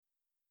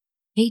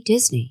Hey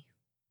Disney,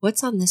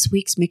 what's on this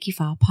week's Mickey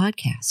File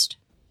podcast?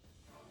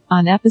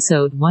 On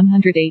episode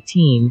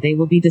 118, they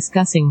will be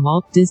discussing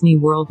Walt Disney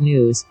World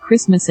news,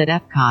 Christmas at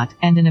Epcot,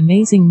 and an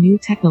amazing new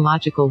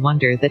technological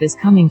wonder that is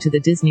coming to the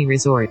Disney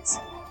resorts.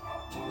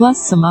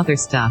 Plus some other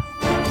stuff.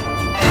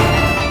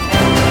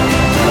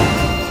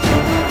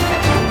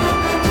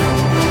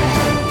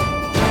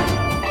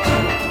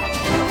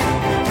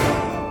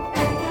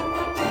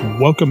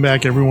 Welcome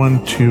back,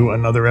 everyone, to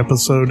another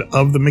episode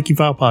of the Mickey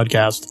File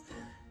podcast.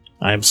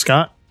 I'm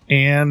Scott,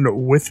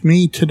 and with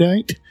me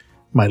tonight,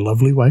 my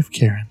lovely wife,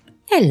 Karen.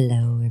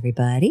 Hello,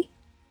 everybody.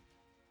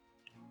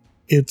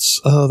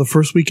 It's the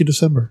first week of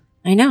December.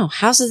 I know.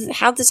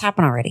 How'd this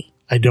happen already?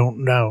 I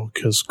don't know,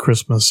 because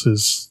Christmas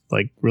is,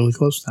 really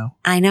close now.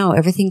 I know.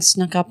 Everything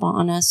snuck up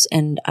on us,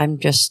 and I'm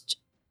just...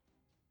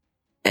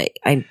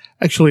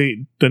 Actually,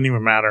 it doesn't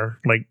even matter.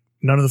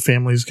 None of the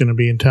family's going to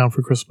be in town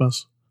for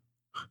Christmas.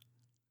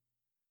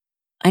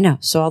 I know.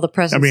 So all the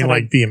presents...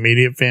 the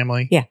immediate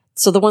family? Yeah.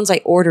 So the ones I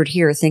ordered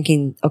here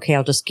thinking, okay,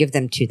 I'll just give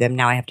them to them.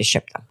 Now I have to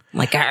ship them. I'm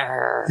like,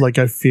 argh.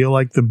 I feel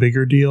like the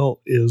bigger deal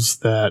is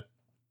that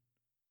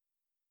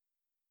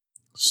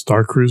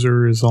Star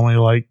Cruiser is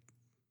only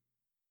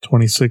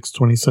 26,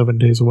 27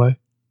 days away.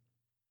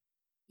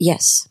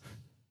 Yes.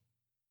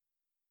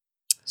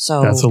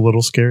 So that's a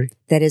little scary.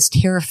 That is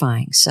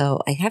terrifying. So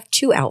I have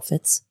 2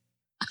 outfits.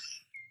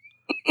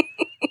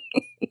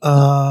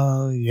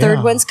 Yeah.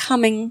 Third one's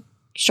coming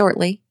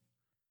shortly,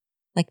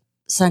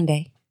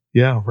 Sunday.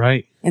 Yeah,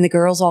 right. And the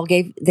girls all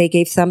gave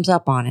thumbs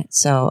up on it.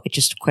 So it's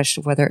just a question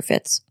of whether it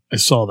fits. I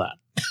saw that.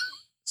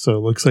 So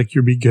it looks like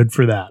you'll be good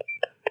for that.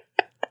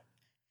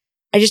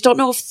 I just don't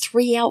know if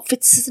 3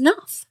 outfits is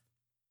enough.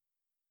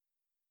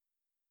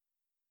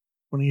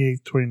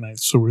 28th, 29th.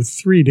 So we're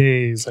 3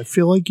 days. I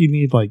feel like you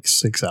need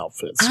 6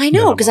 outfits. I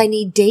know, because I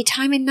need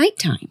daytime and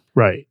nighttime.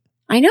 Right.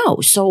 I know.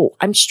 So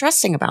I'm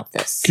stressing about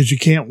this. Because you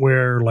can't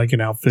wear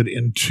an outfit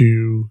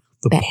into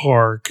the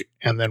park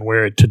and then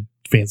wear it to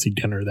fancy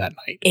dinner that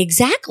night.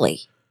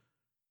 Exactly.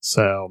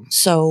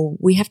 So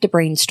we have to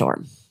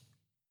brainstorm.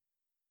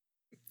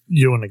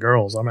 You and the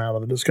girls, I'm out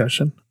of the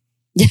discussion.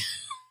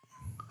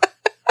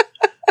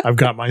 I've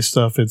got my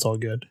stuff. It's all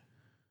good.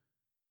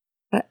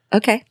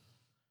 Okay.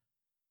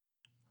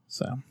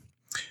 So,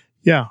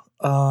 yeah.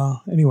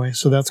 Anyway,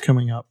 so that's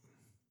coming up.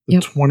 The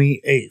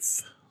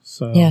 28th.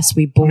 So yes,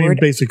 we board.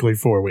 Basically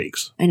 4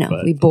 weeks. I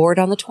know. We board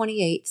on the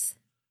 28th.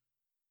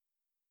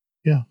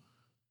 Yeah.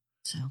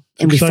 So,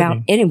 and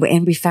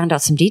we found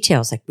out some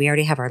details. We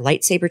already have our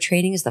lightsaber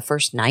training is the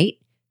first night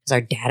because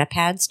our data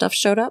pad stuff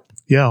showed up.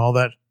 Yeah, all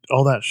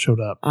that showed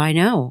up. I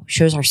know.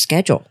 Shows our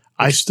schedule.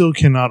 I still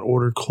cannot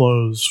order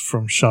clothes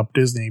from Shop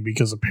Disney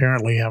because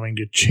apparently having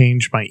to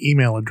change my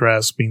email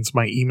address means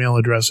my email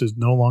address is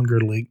no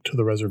longer linked to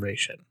the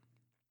reservation.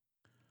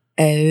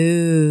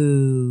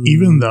 Oh.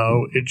 Even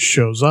though it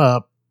shows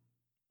up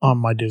on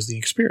my Disney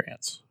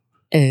experience.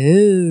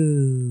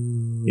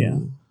 Oh. Yeah.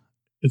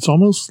 It's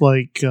almost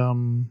like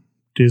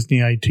Disney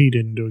IT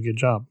didn't do a good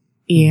job.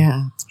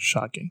 Yeah.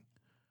 Shocking.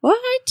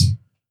 What?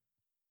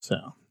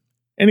 So,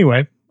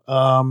 anyway,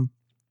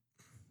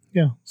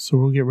 yeah, so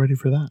we'll get ready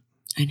for that.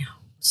 I know.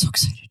 So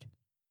excited.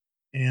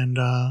 And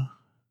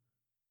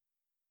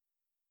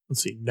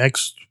let's see,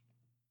 next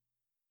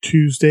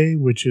Tuesday,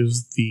 which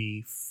is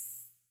the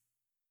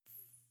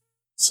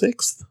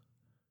 6th?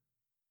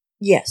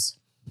 Yes.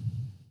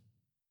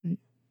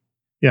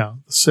 Yeah,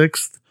 the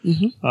 6th.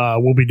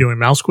 Mm-hmm. We'll be doing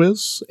Mouse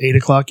Quiz, 8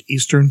 o'clock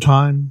Eastern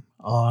Time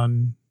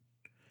on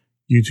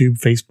YouTube,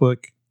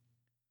 Facebook,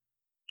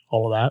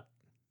 all of that.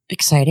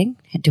 Exciting.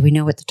 Do we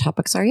know what the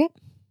topics are yet?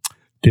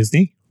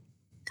 Disney.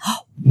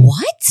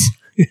 What?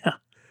 Yeah.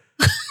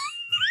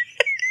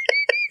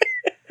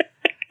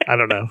 I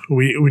don't know.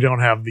 We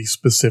don't have the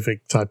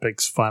specific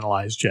topics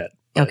finalized yet.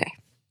 Okay.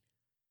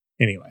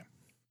 Anyway.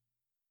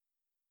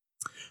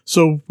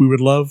 So we would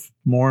love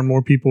more and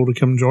more people to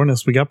come join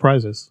us. We got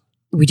prizes.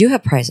 We do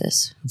have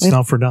prizes. It's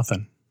not for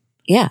nothing.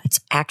 Yeah, it's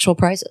actual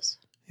prizes.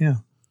 Yeah.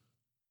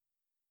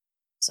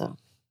 So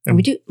and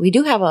we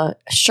do have a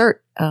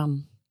shirt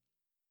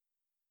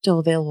still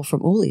available from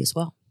Uli as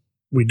well.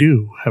 We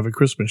do have a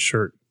Christmas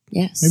shirt.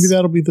 Yes. Maybe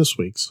that'll be this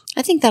week's.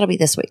 I think that'll be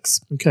this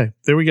week's. Okay,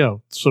 there we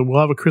go. So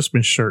we'll have a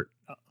Christmas shirt.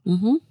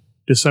 Mm-hmm.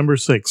 December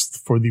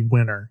 6th for the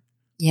winner.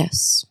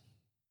 Yes.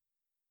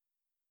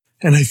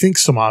 And I think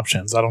some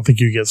options. I don't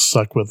think you get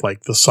stuck with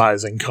the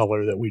size and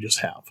color that we just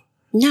have.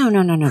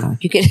 No.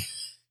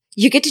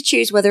 You get to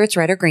choose whether it's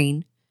red or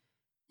green,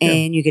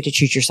 and you get to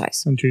choose your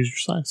size. And choose your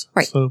size.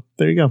 Right. So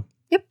there you go.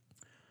 Yep.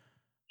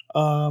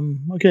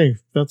 Okay,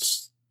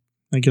 that's,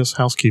 I guess,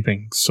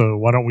 housekeeping. So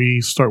why don't we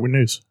start with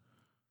news?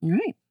 All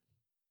right.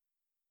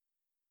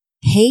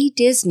 Hey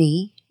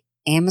Disney,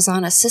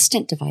 Amazon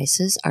Assistant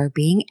devices are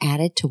being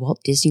added to Walt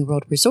Disney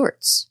World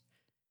resorts.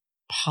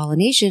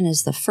 Polynesian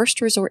is the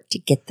first resort to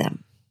get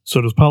them.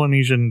 So does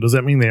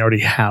that mean they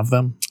already have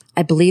them?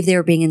 I believe they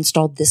are being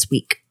installed this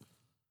week.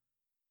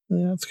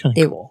 Yeah, that's kind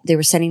of cool. They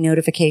were sending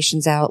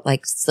notifications out,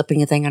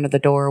 slipping a thing under the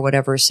door or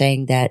whatever,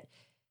 saying that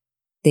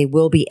they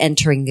will be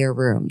entering their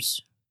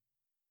rooms.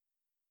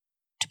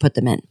 to put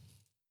them in.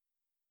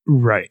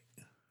 Right.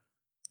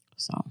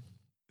 So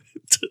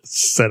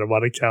Set them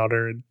on a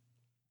counter and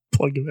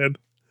plug them in.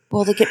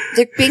 well, they're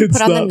being It's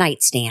put on the not-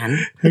 nightstand.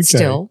 Okay. It's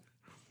still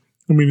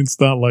I mean, it's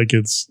not like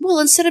it's well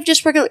instead of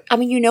just regular. I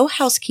mean,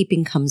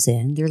 housekeeping comes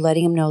in. They're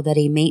letting them know that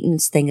a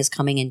maintenance thing is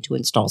coming in to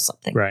install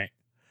something. right.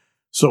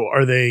 So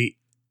are they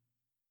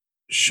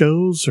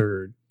shows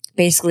or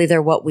Basically,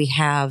 they're what we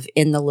have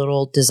in the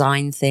little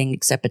design thing,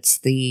 except it's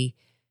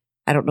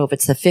I don't know if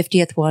it's the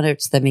 50th one or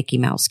it's the Mickey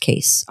Mouse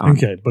case. On it.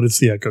 okay, but it's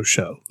the Echo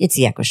Show. It's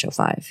the Echo Show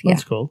 5. Yeah.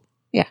 That's cool.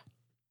 Yeah.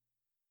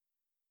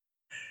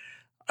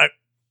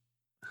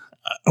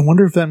 I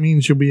wonder if that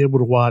means you'll be able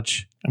to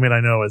watch. I mean, I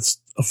know it's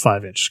a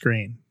 5-inch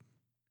screen,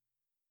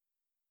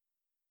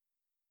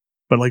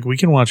 but like we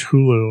can watch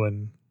Hulu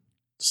and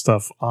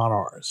stuff on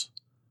ours.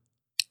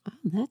 Oh,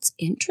 that's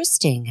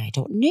interesting. I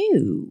don't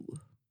know.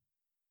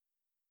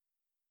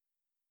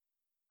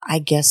 I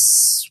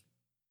guess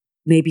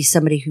maybe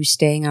somebody who's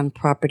staying on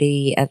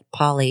property at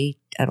Poly.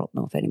 I don't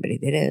know if anybody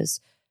that is.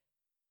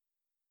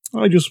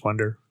 I just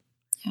wonder.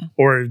 Yeah.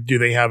 Or do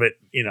they have it,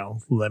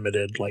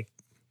 limited? Like,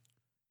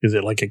 is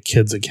it like a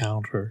kid's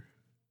account or?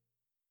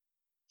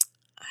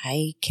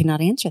 I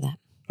cannot answer that.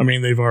 I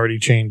mean, they've already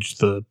changed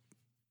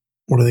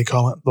what do they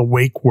call it? The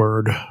wake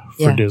word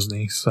for Yeah.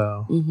 Disney.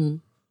 So, Mm-hmm.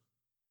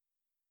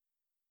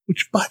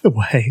 which by the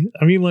way,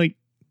 I mean, like,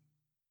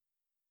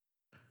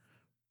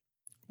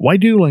 why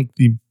do like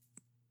the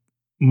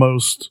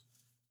most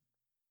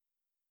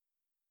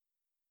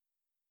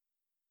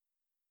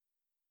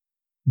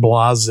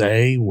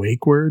blasé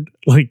wake word?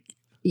 Like,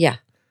 Yeah.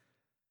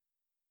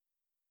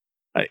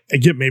 I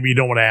get maybe you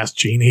don't want to ask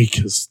Jeannie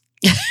because,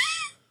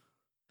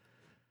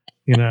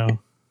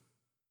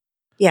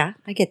 Yeah,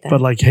 I get that. but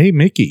like, hey,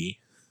 Mickey.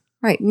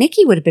 Right.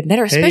 Mickey would have been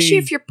better, especially Hey.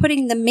 if you're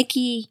putting the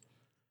Mickey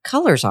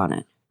colors on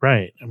it.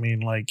 Right. I mean,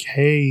 like,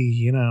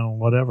 hey,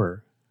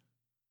 whatever.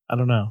 I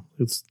don't know.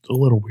 It's a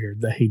little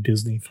weird, the hey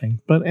Disney thing,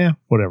 but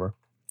whatever.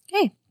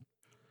 Hey.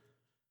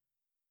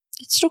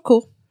 It's still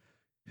cool.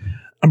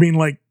 I mean,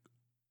 like,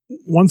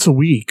 once a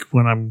week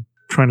when I'm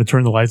trying to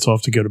turn the lights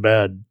off to go to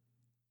bed,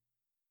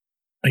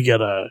 I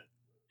get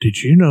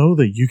did you know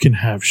that you can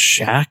have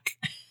Shaq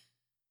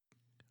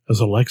as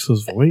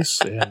Alexa's voice?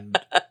 And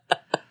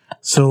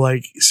so,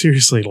 like,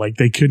 seriously, like,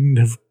 they couldn't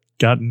have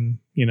gotten,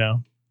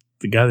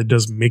 the guy that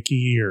does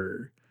Mickey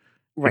or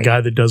Right. the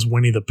guy that does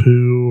Winnie the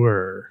Pooh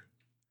or,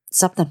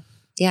 Something.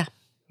 Yeah.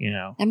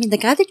 I mean, the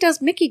guy that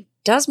does Mickey.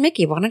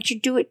 Why don't you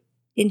do it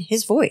in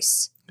his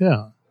voice?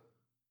 yeah.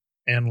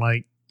 And,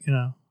 like, I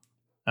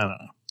don't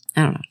know.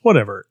 I don't know.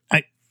 Whatever.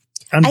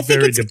 I'm I think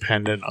very it's-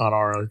 dependent on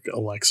our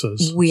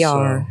Alexas. We so-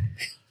 are.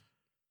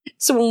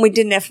 So when we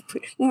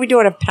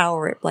don't have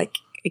power, it like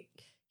I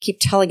keep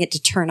telling it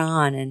to turn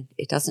on and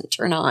it doesn't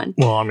turn on.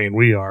 Well, I mean,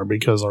 we are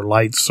because our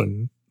lights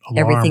and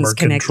alarm Everything's are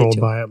connected controlled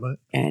to by it, but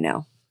I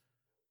know.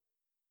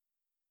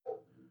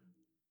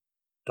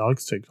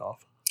 dogs take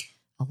off.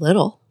 A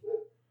little.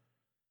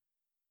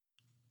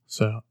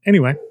 So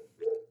anyway,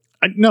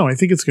 I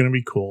think it's going to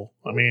be cool.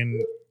 I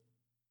mean,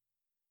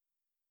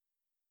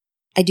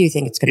 I do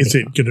think it's going to is be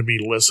it cool. going to be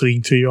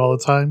listening to you all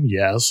the time?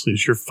 Yes.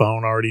 Is your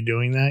phone already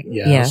doing that?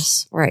 Yes.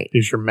 Yes. Right.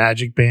 Is your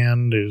Magic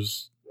Band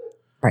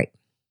Right.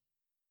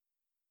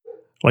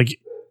 like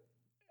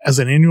as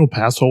an annual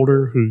pass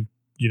holder who,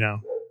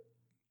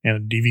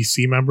 and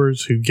DVC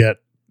members who get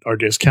our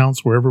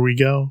discounts wherever we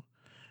go,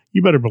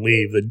 you better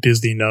believe that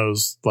Disney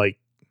knows, like,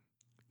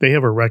 they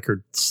have a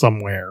record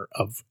somewhere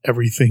of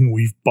everything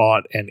we've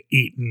bought and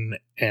eaten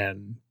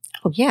and,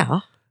 Oh, yeah.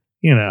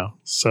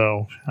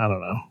 so I don't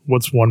know.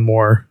 What's one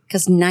more?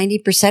 Because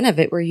 90% of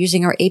it, we're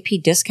using our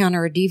AP discount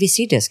or a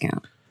DVC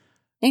discount.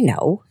 They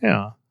know.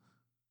 Yeah.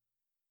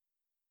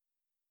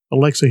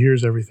 Alexa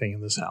hears everything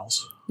in this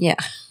house. Yeah.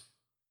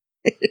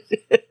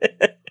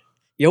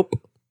 Yep.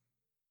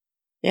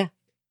 Yeah.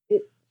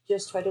 It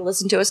just tried to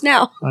listen to us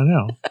now. I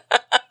know.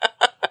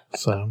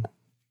 So,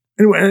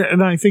 anyway,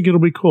 and I think it'll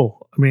be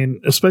cool. I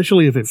mean,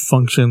 especially if it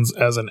functions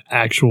as an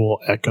actual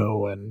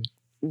Echo and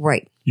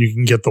Right. you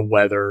can get the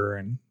weather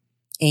and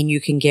And you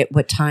can get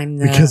what time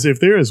because if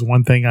there is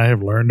one thing I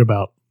have learned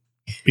about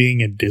being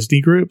in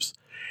Disney groups,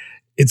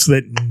 it's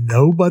that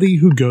nobody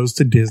who goes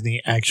to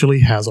Disney actually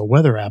has a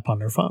weather app on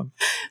their phone.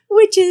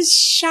 which is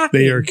shocking.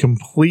 They are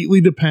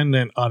completely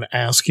dependent on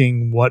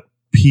asking what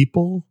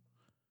the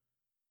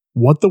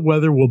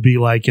weather will be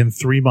like in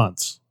 3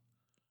 months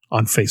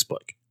on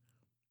Facebook.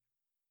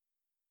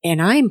 And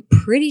I'm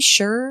pretty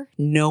sure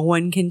no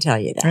one can tell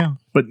you that. Yeah.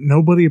 But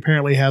nobody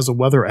apparently has a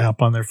weather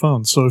app on their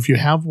phone. So if you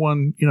have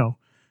one,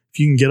 if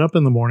you can get up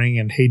in the morning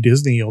and Hey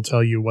Disney will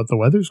tell you what the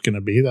weather's going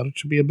to be, that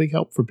should be a big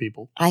help for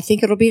people. I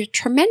think it'll be a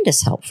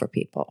tremendous help for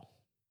people.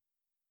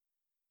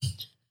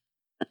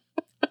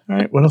 All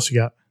right. What else you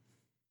got?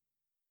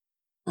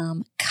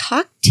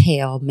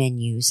 Cocktail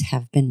menus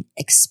have been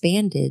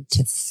expanded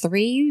to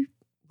 3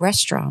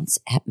 restaurants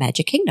at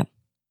Magic Kingdom.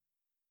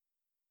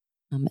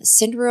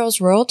 Cinderella's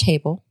Royal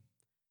Table,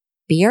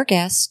 Be Our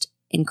Guest,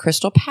 and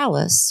Crystal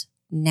Palace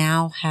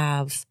now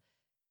have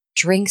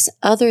drinks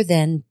other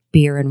than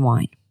beer and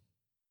wine.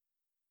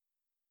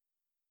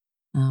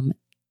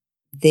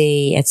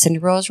 They at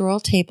Cinderella's Royal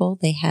Table,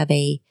 they have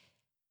a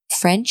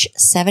French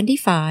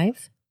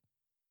 75,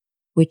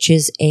 which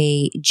is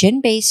a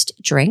gin-based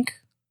drink.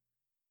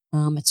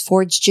 It's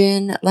foraged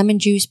gin, lemon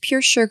juice,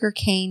 pure sugar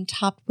cane,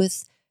 topped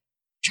with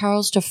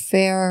Charles de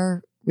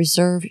Fer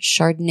Reserve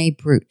Chardonnay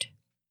Brut.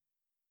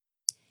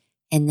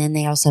 And then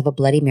they also have a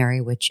Bloody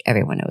Mary, which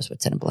everyone knows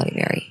what's in a Bloody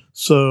Mary.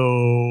 So,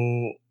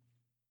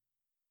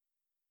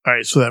 all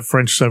right, so that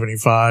French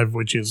 75,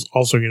 which is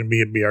also going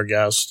to be our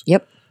guest.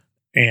 Yep.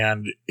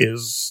 And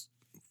is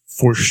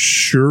for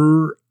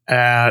sure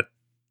at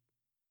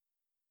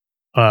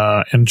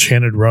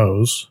Enchanted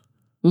Rose.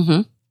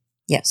 Mm-hmm.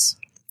 Yes.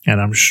 And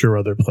I'm sure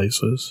other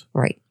places.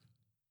 Right.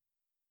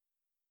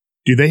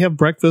 Do they have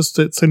breakfast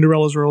at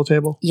Cinderella's Royal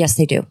Table? Yes,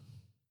 they do.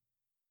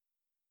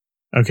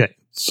 Okay.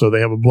 So they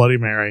have a Bloody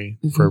Mary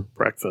for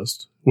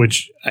breakfast,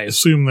 which I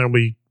assume they'll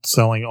be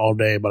selling all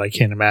day, but I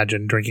can't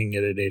imagine drinking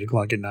it at 8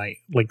 o'clock at night.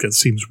 Like, that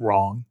seems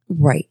wrong.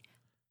 Right.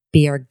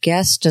 Be Our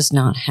Guest does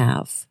not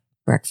have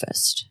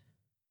breakfast.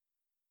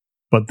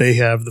 But they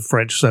have the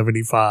French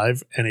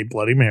 75 and a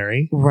Bloody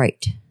Mary.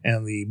 Right.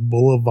 And the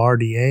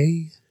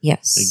Boulevardier,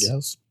 Yes. I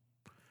guess,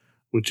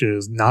 which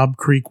is Knob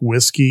Creek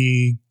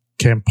whiskey,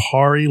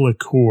 Campari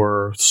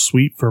liqueur,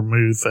 sweet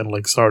vermouth, and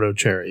Luxardo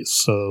cherries.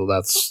 So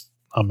that's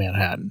a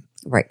Manhattan.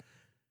 Right.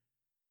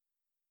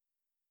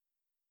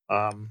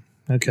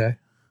 Okay.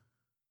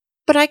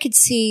 But I could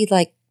see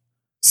like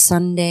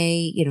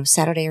Sunday,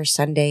 Saturday or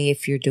Sunday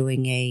if you're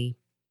doing a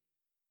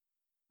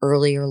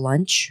earlier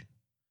lunch.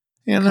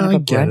 Yeah, kind no, of I a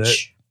get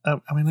brunch.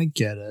 it. I mean, I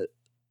get it.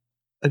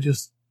 I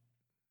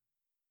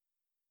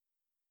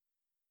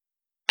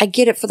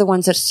get it for the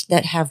ones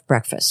that have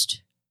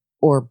breakfast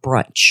or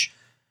brunch.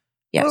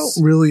 Yes. I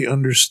don't really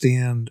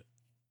understand.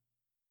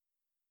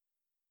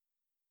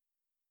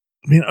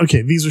 I mean,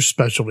 okay, these are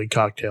specialty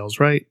cocktails,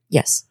 right?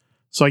 Yes.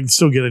 So I can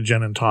still get a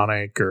gin and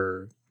tonic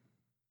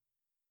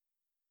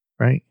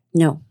right?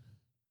 No.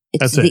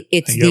 That's it.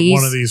 It's I get these,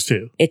 one of these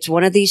two. It's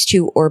one of these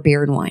two or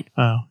beer and wine.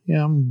 Oh,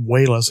 yeah, I'm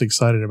way less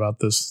excited about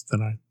this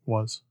than I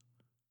was.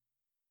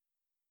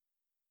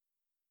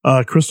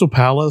 Crystal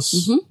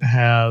Palace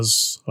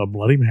has a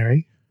Bloody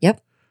Mary.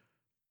 Yep.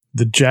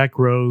 The Jack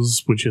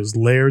Rose, which is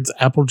Laird's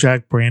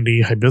Applejack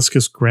Brandy,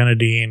 Hibiscus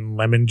Grenadine,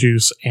 Lemon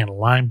Juice, and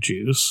Lime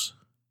Juice.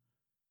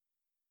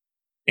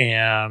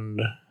 And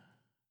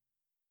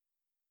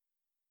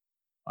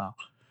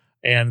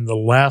the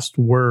Last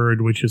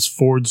Word, which is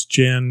Ford's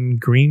Gin,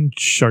 Green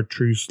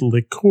Chartreuse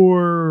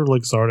Liqueur,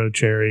 Luxardo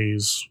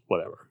Cherries,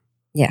 whatever.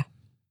 Yeah.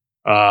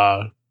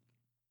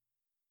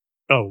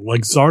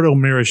 Luxardo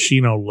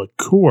Maraschino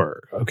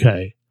Liqueur.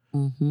 Okay.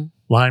 Mm-hmm.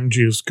 Lime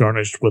juice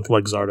garnished with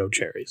Luxardo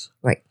cherries.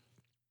 Right.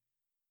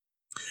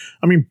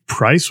 I mean,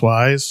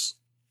 price-wise,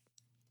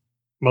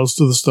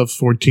 most of the stuff's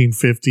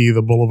 $14.50.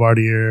 The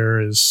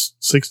Boulevardier is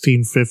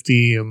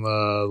 $16.50, and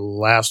the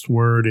Last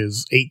Word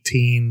is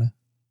 $18.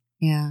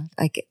 Yeah,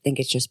 I think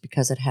it's just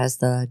because it has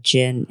the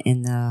gin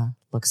in the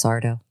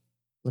Luxardo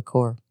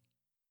liqueur,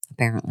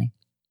 apparently.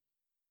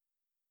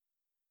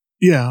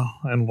 Yeah,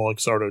 and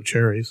Luxardo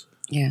cherries.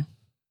 Yeah.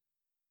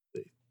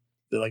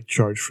 They like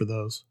charge for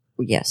those.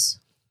 Yes.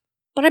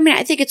 But I mean,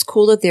 I think it's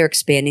cool that they're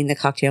expanding the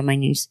cocktail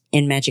menus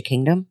in Magic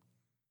Kingdom.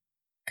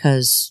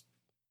 Because,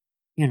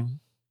 Yeah.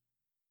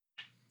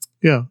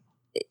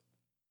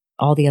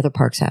 all the other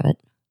parks have it.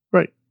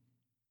 Right.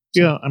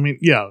 So- Yeah, I mean,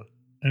 yeah.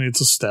 And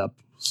it's a step.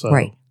 So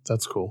Right.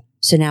 That's cool.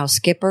 So now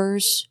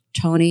Skipper's,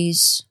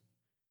 Tony's,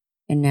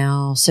 and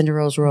now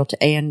Cinderella's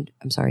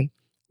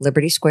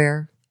Liberty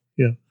Square.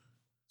 Yeah.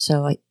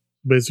 So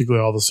Basically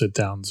all the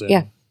sit-downs in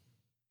Yeah.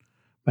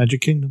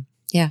 Magic Kingdom.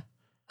 Yeah.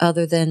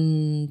 Other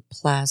than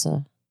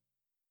Plaza.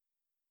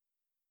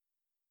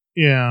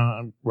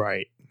 Yeah,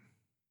 right.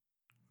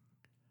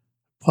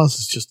 Plus,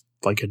 it's just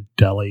like a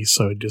deli,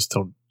 so I just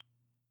don't.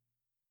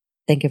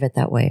 Think of it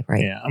that way,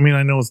 right? Yeah, I mean,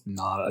 I know it's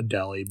not a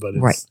deli, but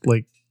it's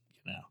like,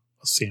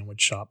 a sandwich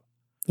shop.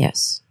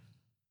 Yes.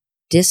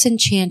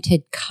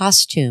 Disenchanted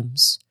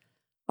costumes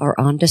are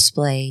on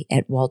display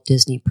at Walt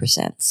Disney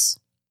Presents.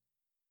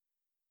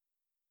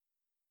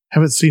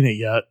 Haven't seen it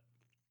yet,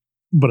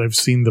 but I've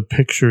seen the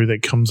picture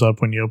that comes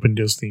up when you open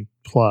Disney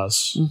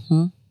Plus.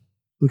 Mm-hmm.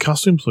 The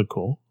costumes look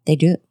cool. They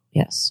do,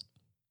 yes.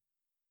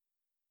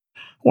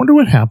 I wonder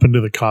what happened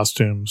to the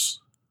costumes.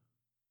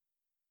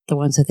 The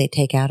ones that they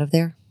take out of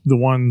there? The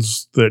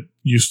ones that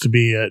used to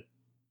be at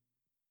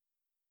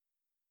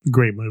the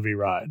Great Movie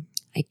Ride.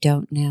 I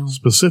don't know.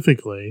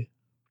 Specifically,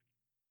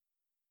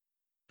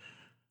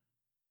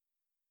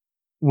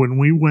 when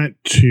we went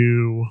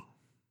to,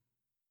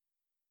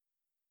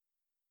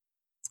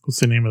 what's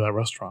the name of that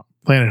restaurant?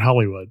 Planet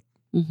Hollywood.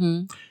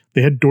 Mm-hmm.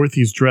 They had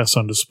Dorothy's dress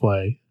on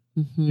display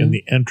in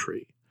the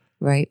entry.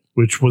 Right.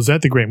 Which was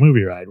at the Great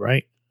Movie Ride,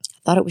 right? I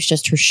thought it was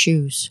just her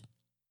shoes.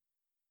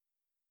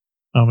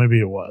 Oh, maybe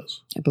it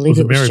was. I believe Was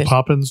it it was Mary just...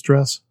 Poppins'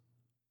 dress?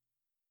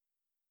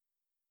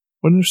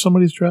 Wasn't there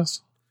somebody's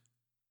dress?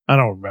 I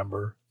don't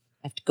remember.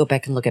 I have to go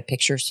back and look at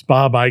pictures.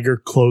 Bob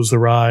Iger closed the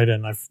ride,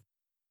 and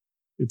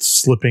it's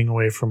slipping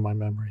away from my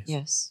memories.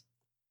 Yes.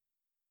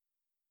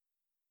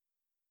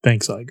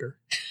 Thanks, Iger.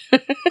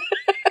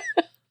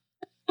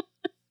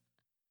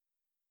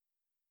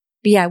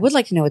 But yeah, I would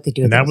like to know what they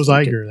do. And with that was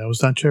Iger. That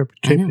was not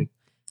Chapek.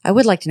 I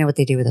would like to know what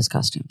they do with those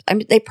costumes. I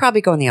mean, they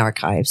probably go in the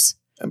archives.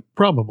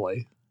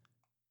 Probably.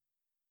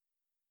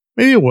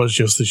 Maybe it was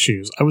just the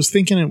shoes. I was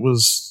thinking it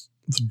was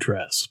the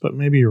dress, but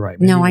maybe you're right.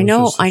 Maybe I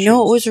know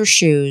it was her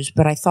shoes,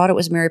 but I thought it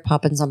was Mary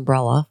Poppins'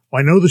 umbrella.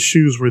 Well, I know the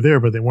shoes were there,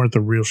 but they weren't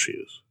the real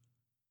shoes.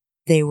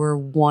 They were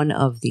one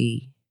of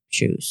the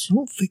shoes. I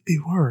don't think they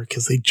were,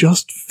 because they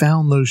just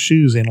found those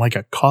shoes in like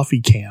a coffee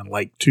can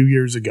like 2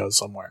 years ago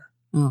somewhere.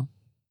 Oh.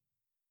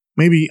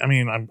 Maybe, I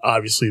mean,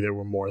 obviously there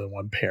were more than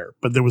one pair,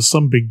 but there was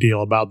some big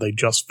deal about they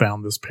just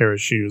found this pair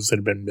of shoes that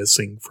had been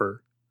missing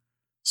for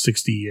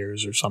 60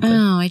 years or something.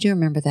 Oh, I do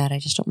remember that. I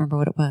just don't remember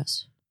what it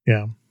was.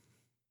 Yeah.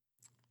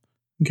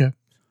 Okay.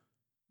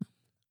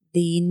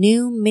 The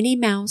new Minnie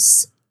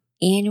Mouse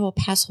annual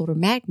pass holder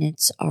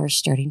magnets are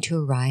starting to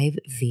arrive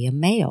via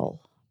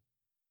mail.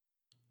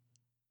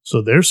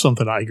 So there's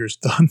something Iger's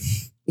done.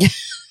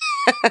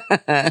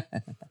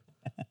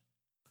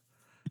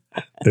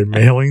 They're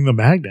mailing the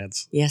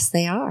magnets. Yes,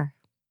 they are.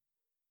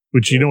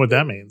 Which, you know what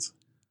that means?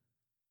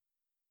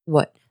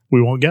 What?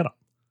 We won't get them.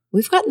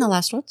 We've gotten the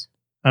last ones.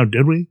 Oh,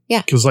 did we?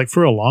 Yeah. Because like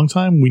for a long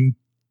time, we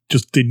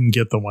just didn't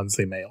get the ones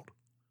they mailed.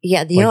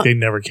 Yeah. They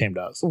never came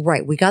to us.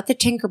 Right. We got the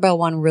Tinkerbell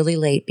one really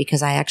late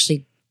because I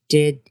actually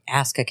did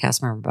ask a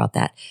cast member about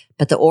that.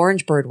 But the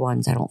Orange Bird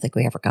ones, I don't think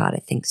we ever got. I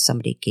think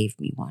somebody gave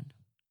me one.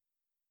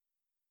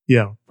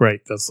 Yeah,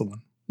 right. That's the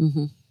one.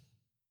 Mm-hmm.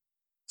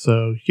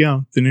 So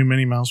yeah, the new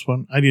Minnie Mouse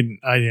one. I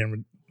didn't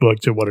look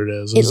at what it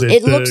is.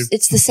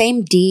 It's the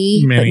same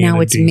D, but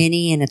now it's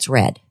Minnie and it's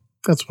red.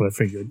 That's what I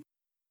figured.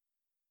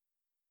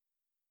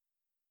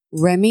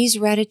 Remy's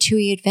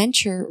Ratatouille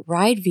Adventure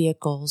ride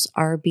vehicles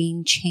are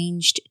being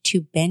changed to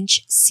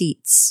bench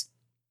seats.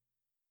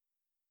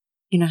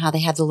 You know how they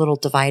have the little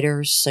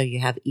dividers so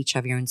you have each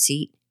have your own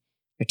seat?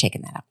 They're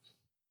taking that out.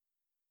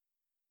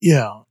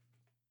 Yeah.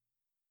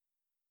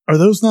 Are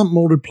those not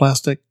molded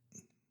plastic?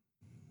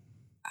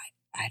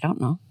 I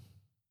don't know.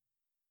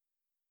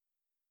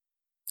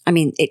 I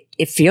mean,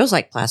 it feels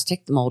like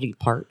plastic, the moldy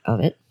part of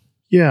it.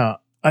 Yeah.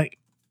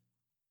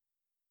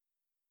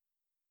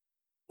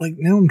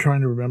 Now I'm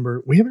trying to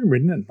remember. We haven't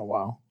ridden it in a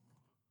while.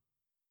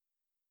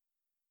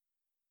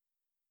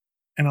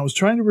 And I was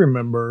trying to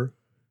remember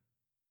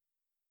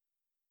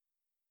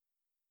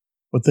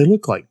what they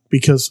look like.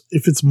 Because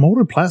if it's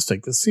molded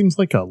plastic, this seems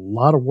like a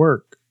lot of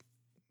work.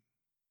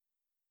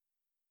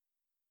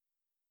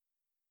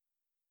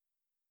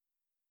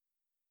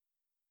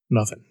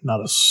 Nothing.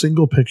 Not a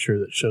single picture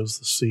that shows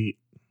the seat.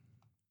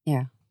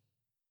 Yeah.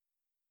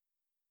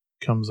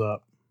 Comes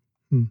up.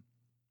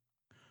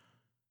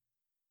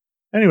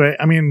 Anyway,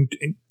 I mean,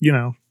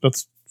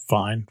 that's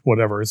fine.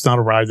 Whatever. It's not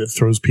a ride that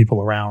throws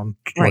people around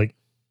like,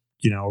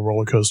 a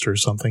roller coaster or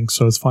something.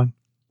 So it's fine.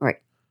 Right.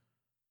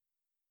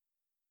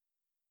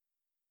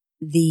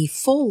 The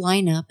full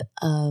lineup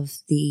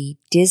of the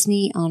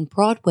Disney on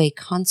Broadway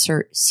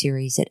concert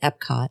series at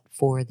Epcot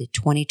for the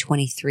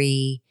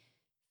 2023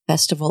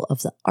 Festival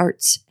of the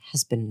Arts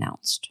has been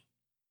announced.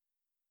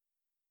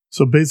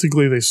 So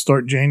basically, they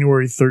start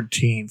January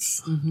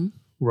 13th,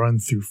 run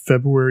through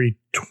February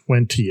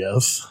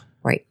 20th.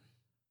 Right.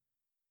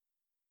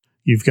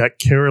 You've got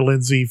Kara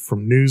Lindsay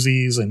from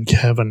Newsies and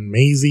Kevin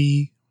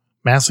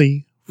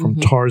Massey from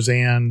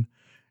Tarzan,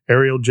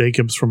 Ariel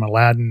Jacobs from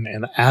Aladdin,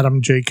 and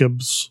Adam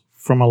Jacobs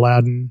from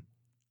Aladdin.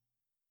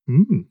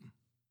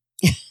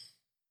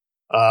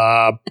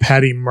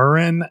 Patty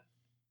Murin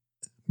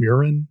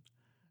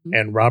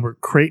and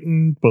Robert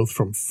Creighton, both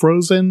from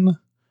Frozen.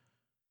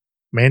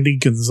 Mandy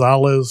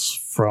Gonzalez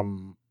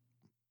from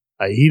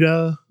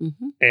Aida,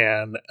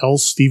 and L.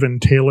 Steven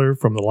Taylor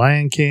from The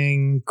Lion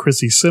King,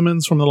 Chrissy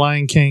Simmons from The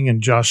Lion King,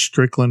 and Josh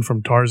Strickland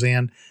from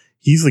Tarzan.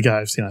 He's the guy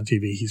I've seen on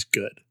TV. He's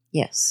good.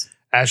 Yes.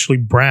 Ashley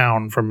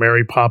Brown from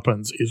Mary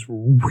Poppins is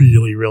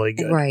really, really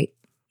good. Right.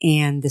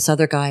 And this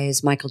other guy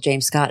is Michael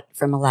James Scott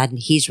from Aladdin.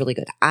 He's really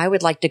good. I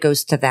would like to go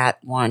to that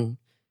one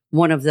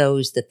of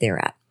those that they're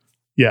at.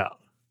 Yeah.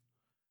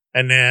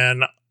 And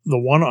then the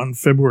one on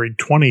February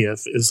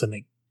 20th is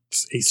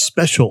a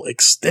special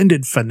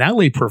extended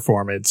finale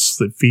performance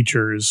that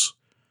features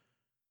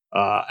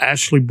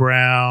Ashley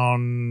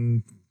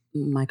Brown,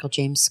 Michael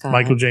James Scott,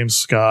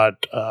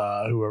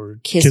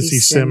 Kissy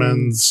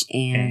Simmons,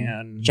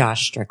 and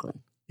Josh Strickland.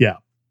 Yeah,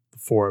 the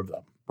four of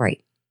them.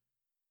 Right.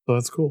 So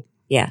that's cool.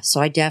 Yeah,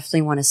 so I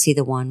definitely want to see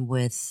the one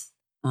with,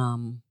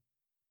 and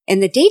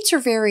the dates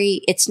are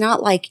it's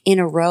not like in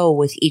a row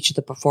with each of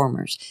the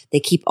performers.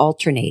 They keep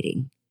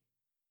alternating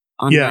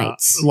on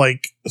nights.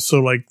 Like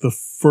the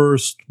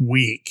first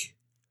week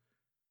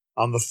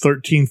on the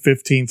 13th,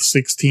 15th,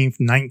 16th,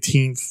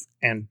 19th,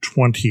 and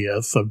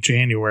 20th of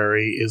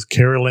January is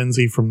Kara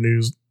Lindsay from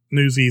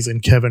Newsies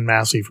and Kevin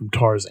Massey from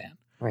Tarzan.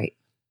 Right.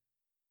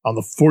 On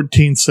the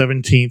 14th,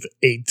 17th,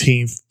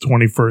 18th,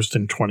 21st,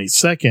 and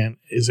 22nd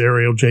is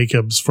Ariel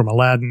Jacobs from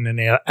Aladdin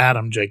and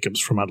Adam Jacobs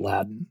from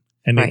Aladdin.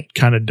 And it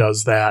kind of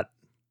does that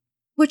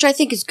Which I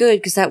think is good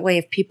because that way,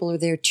 if people are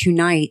there 2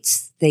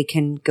 nights, they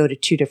can go to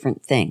 2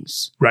 different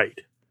things. Right.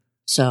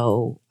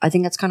 So I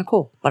think that's kind of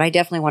cool. But I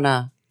definitely want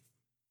to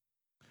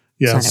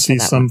Yeah, sign up see for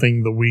that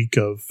something the week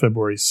of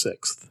February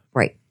 6th.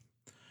 Right.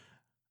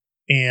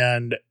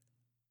 And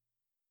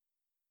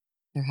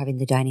They're having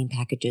the dining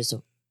packages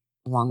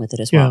along with it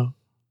as yeah. well.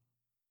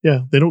 Yeah,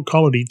 they don't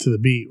call it Eat to the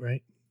Beat,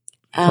 right?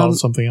 They call it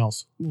something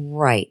else.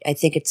 Right. I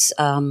think it's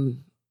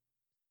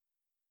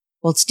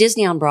it's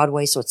Disney on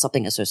Broadway, so it's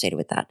something associated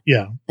with that.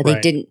 Yeah.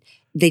 But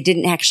they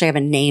didn't actually have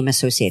a name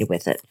associated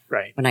with it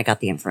Right. when I got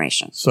the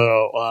information.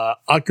 So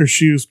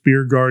Akershus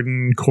Beer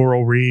Garden,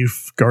 Coral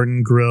Reef,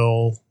 Garden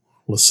Grill,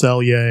 Le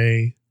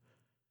Cellier,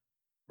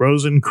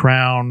 Rose and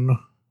Crown,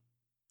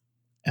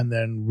 and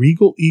then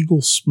Regal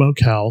Eagle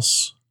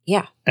Smokehouse.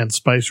 Yeah. And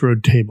Spice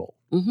Road Table.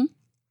 Mm-hmm.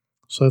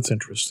 So that's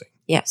interesting.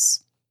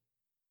 Yes.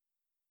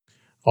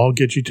 I'll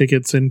get you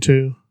tickets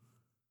into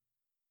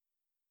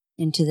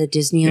the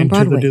Disney on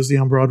Broadway. Into the Disney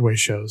on Broadway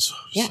shows.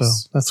 Yes.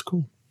 So that's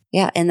cool.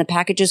 Yeah, and the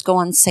packages go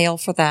on sale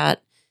for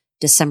that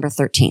December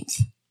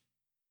 13th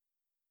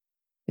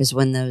is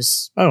when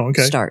those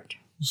start.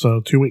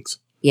 So 2 weeks.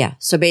 Yeah.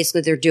 So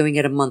basically they're doing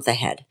it a month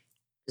ahead.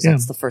 Because Yeah.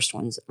 that's the first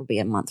ones. It'll be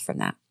a month from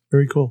that.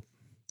 Very cool.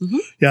 Mm-hmm.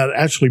 Yeah,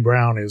 Ashley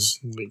Brown is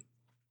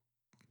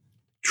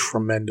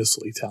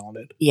tremendously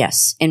talented.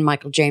 Yes. And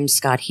Michael James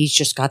Scott, he's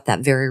just got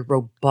that very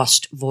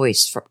robust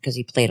voice because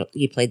he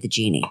played the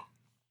genie.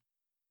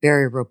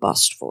 Very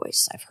robust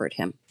voice. I've heard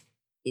him.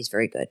 He's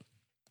very good.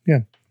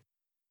 Yeah.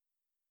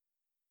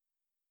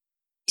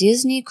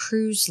 Disney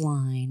Cruise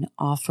Line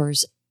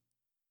offers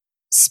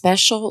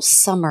special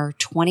summer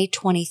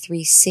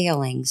 2023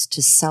 sailings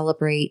to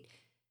celebrate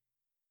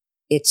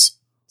its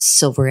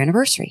silver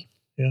anniversary.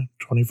 Yeah,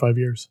 25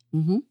 years.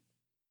 Mm-hmm.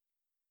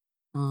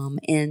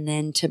 And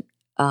then to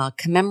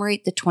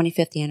commemorate the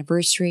 25th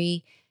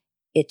anniversary,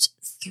 it's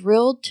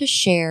thrilled to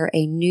share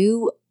a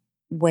new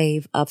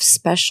wave of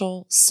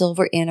special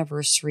silver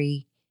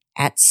anniversary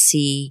at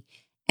sea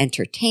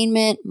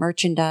entertainment,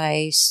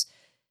 merchandise,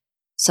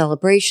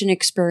 celebration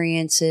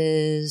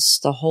experiences,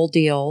 the whole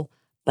deal.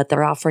 But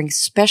they're offering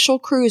special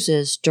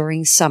cruises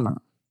during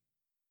summer.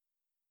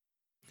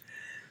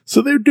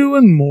 So they're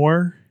doing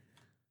more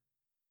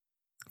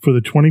for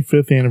the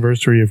 25th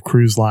anniversary of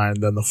Cruise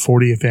Line than the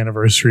 40th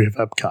anniversary of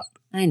Epcot.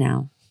 I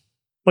know.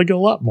 Like a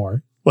lot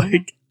more.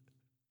 Like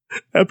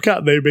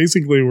Epcot, they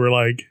basically were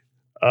like,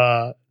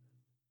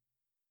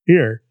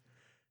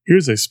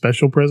 here's a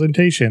special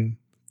presentation.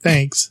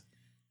 Thanks.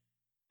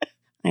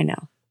 I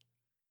know.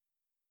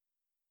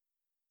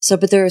 So,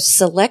 but there are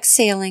select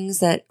sailings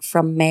that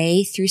from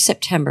May through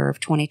September of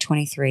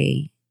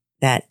 2023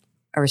 that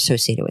are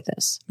associated with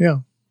this. Yeah,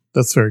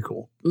 that's very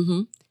cool.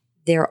 Mm-hmm.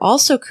 They're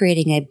also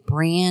creating a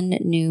brand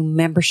new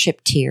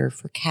membership tier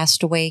for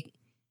Castaway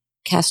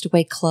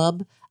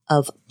Club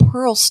of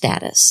Pearl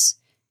status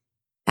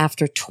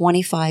after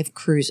 25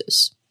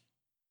 cruises.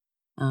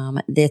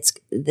 That's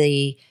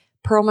the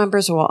Pearl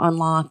members will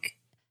unlock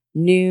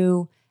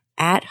new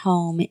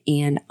at-home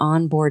and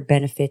onboard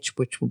benefits,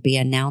 which will be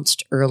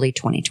announced early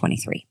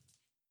 2023.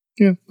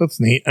 Yeah, that's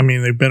neat. I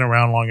mean, they've been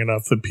around long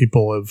enough that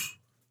people have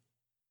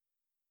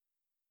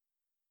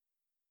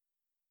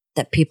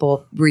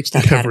reached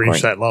that category.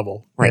 reached that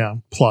level. Right. Yeah,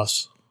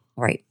 plus.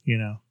 Right. You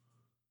know.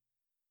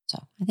 So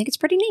I think it's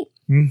pretty neat.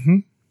 Mm-hmm.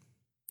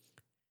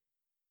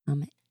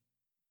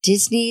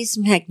 Disney's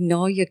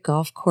Magnolia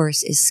Golf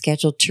Course is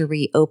scheduled to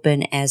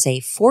reopen as a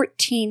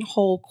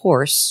 14-hole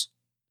course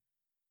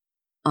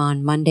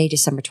on Monday,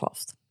 December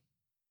 12th.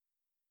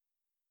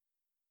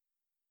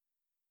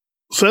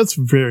 So that's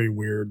very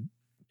weird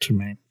to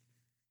me.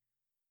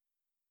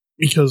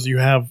 Because you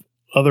have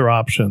other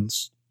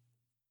options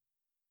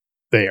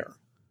there.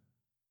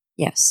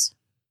 Yes.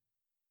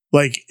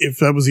 Like, if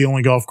that was the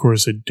only golf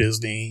course at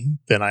Disney,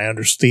 then I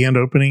understand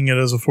opening it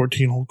as a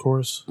 14-hole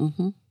course.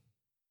 Mm-hmm.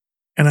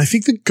 And I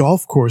think the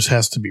golf course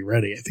has to be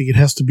ready. I think it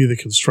has to be the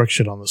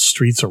construction on the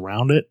streets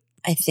around it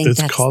I think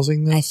that's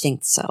causing this. I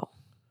think so.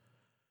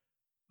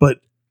 But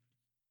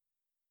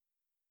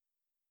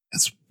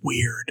that's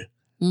weird.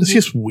 Mm-hmm. It's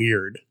just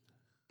weird.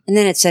 And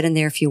then it said in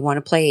there, if you want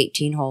to play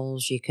 18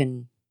 holes, you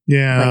can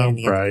play in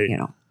the right.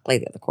 other, play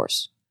the other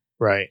course.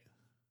 Right.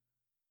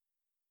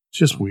 It's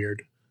just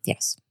weird.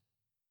 Yes.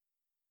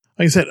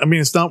 Like I said, I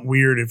mean, it's not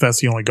weird if that's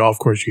the only golf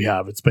course you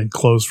have. It's been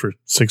closed for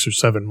 6 or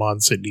 7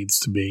 months. It needs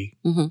to be.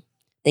 Mm-hmm.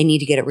 They need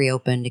to get it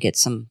reopened to get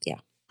some,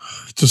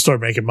 to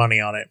start making money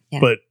on it. Yeah.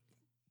 But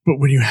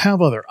when you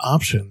have other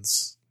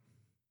options,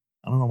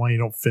 I don't know why you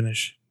don't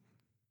finish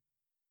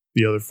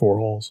the other 4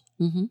 holes.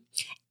 Mm-hmm.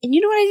 And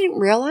you know what I didn't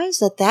realize?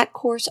 That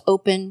course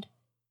opened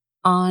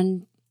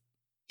on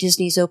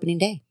Disney's opening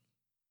day.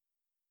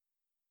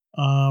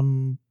 I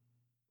mean,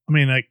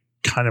 that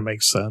kind of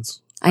makes sense.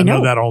 I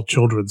know that all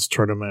children's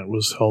tournament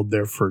was held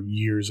there for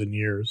years and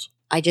years.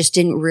 I just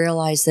didn't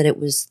realize that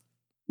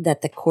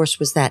that the course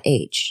was that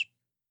age.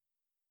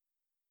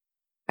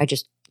 I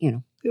just,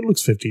 It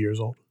looks 50 years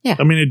old. Yeah.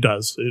 I mean, it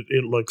does.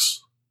 It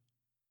looks,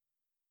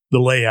 the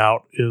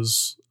layout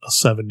is a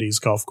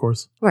 70s golf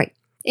course. Right.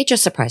 It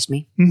just surprised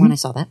me Mm-hmm. when I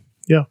saw that.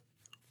 Yeah.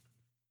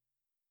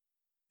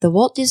 The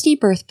Walt Disney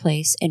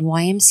Birthplace and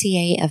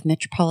YMCA of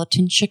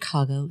Metropolitan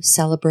Chicago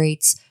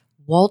celebrates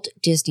Walt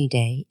Disney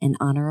Day in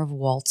honor of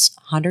Walt's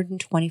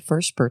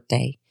 121st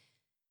birthday.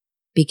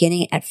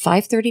 Beginning at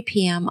 5:30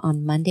 p.m.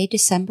 on Monday,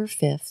 December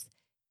 5th,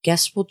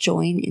 guests will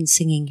join in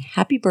singing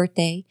Happy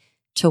Birthday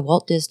to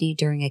Walt Disney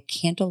during a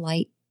candle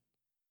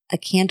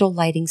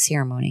lighting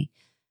ceremony,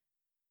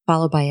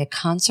 followed by a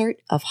concert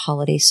of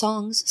holiday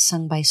songs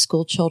sung by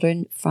school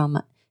children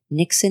from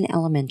Nixon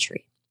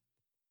Elementary.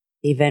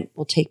 The event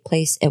will take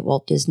place at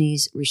Walt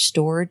Disney's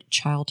restored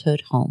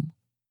childhood home.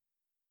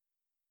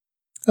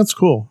 That's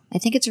cool. I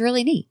think it's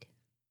really neat.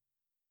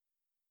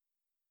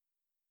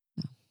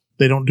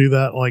 They don't do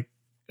that like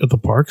at the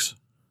parks?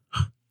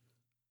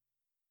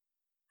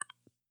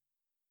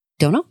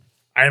 Don't know.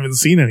 I haven't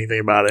seen anything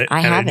about it.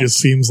 I haven't. It just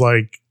seems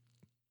like,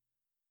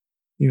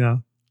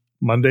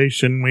 Monday,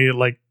 shouldn't we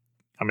I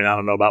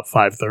don't know, about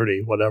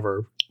 5:30,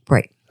 whatever.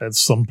 Right. At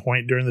some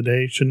point during the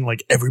day,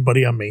 shouldn't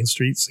everybody on Main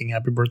Street sing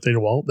Happy Birthday to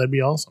Walt? That'd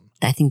be awesome.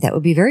 I think that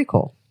would be very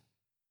cool.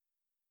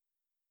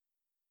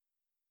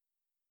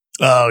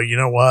 Oh, you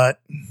know what?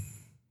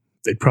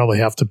 They'd probably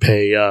have to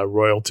pay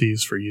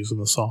royalties for using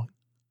the song.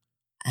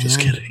 Just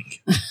kidding.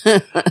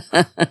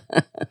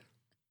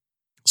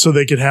 So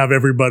they could have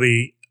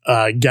everybody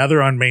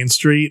gather on Main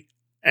Street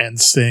and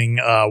sing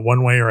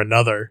One Way or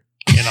Another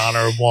in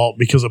honor of Walt,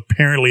 because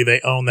apparently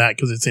they own that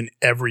because it's in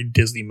every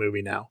Disney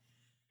movie now.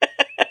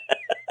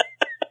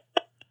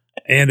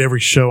 And every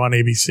show on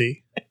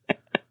ABC.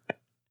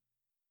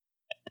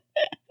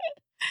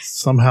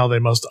 Somehow they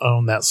must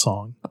own that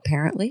song.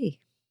 Apparently.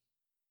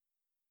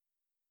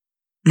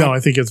 No,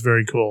 I think it's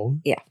very cool.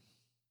 Yeah,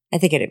 I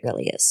think it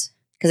really is.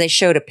 Because they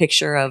showed a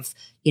picture of,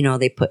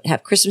 they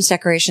have Christmas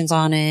decorations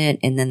on it,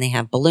 and then they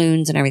have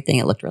balloons and everything.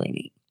 It looked really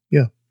neat.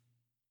 Yeah.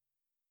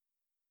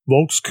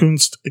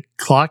 Volkskunst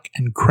Clock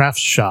and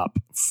Crafts Shop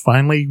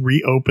finally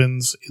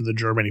reopens in the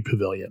Germany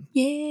Pavilion.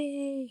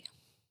 Yay.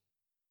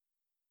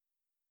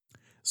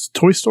 Is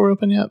Toy Store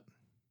open yet?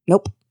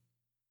 Nope.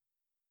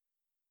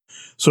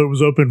 So it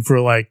was open for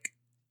like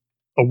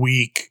a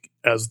week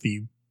as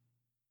the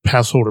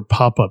pass holder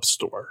pop-up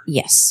store.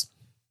 Yes.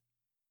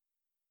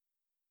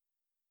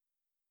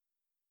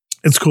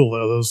 It's cool,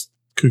 though. Those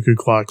cuckoo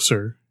clocks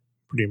are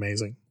pretty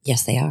amazing.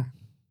 Yes, they are.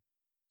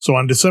 So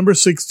on December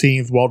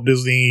 16th, Walt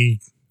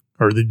Disney,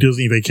 or the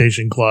Disney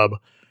Vacation Club,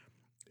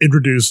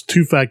 introduced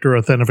two-factor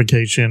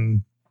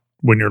authentication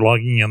when you're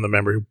logging in the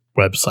member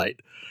website,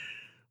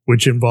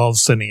 which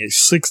involves sending a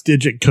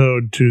 6-digit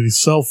code to the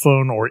cell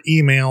phone or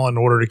email in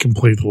order to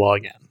complete the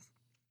login.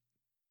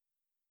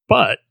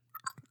 But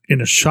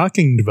in a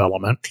shocking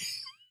development,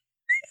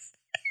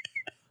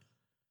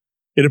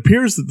 it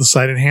appears that the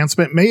site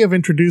enhancement may have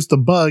introduced a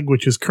bug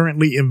which is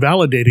currently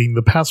invalidating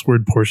the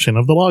password portion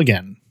of the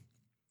login.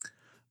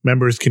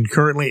 Members can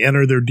currently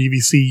enter their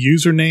DVC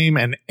username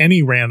and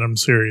any random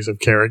series of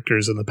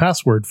characters in the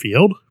password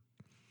field.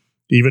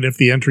 Even if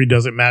the entry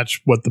doesn't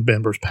match what the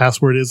member's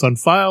password is on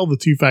file, the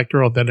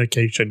two-factor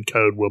authentication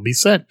code will be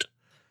sent.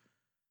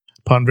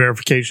 Upon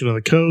verification of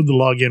the code, the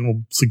login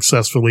will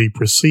successfully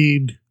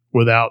proceed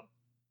without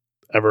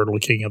ever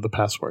looking at the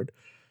password.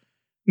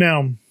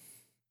 Now,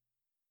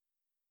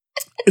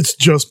 it's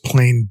just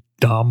plain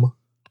dumb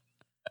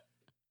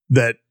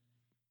that,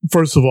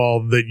 first of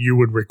all, that you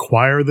would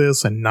require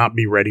this and not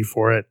be ready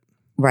for it.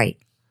 Right.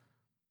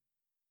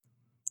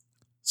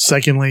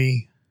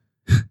 Secondly,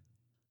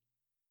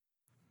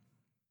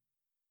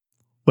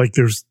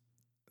 there's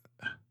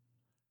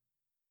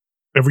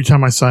every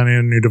time I sign in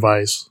a new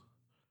device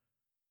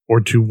or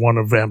to one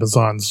of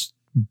Amazon's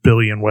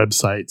billion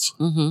websites,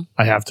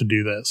 I have to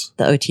do this.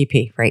 The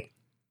OTP, right.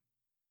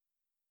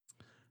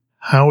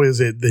 How is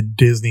it that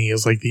Disney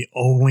is the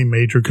only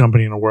major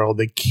company in the world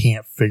that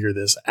can't figure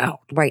this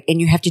out? Right.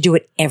 And you have to do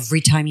it every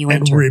time you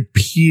and enter.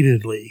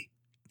 Repeatedly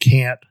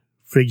can't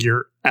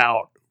figure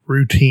out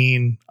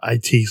routine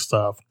IT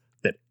stuff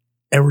that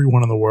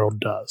everyone in the world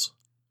does.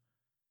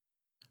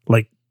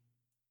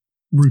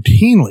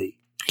 Routinely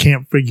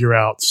can't figure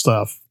out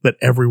stuff that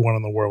everyone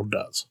in the world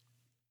does.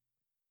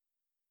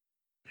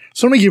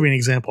 So let me give you an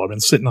example. I've been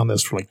sitting on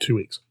this for 2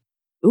 weeks.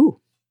 Ooh.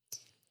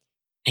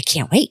 I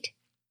can't wait.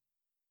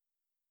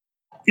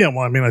 Yeah,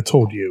 well, I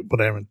told you,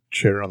 but I haven't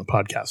shared it on the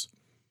podcast.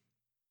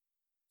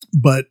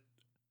 But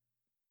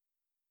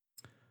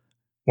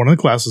one of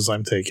the classes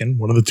I'm taking,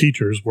 one of the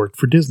teachers worked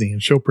for Disney in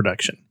show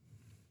production.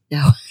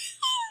 No.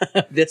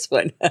 This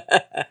one.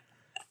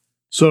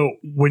 So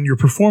when you're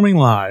performing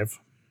live,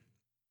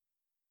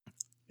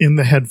 in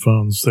the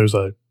headphones,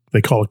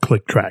 they call a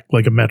click track,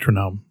 like a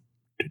metronome.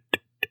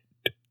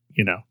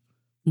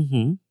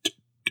 Mm-hmm.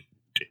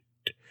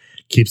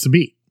 Keeps the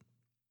beat.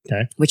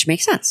 Okay. Which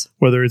makes sense.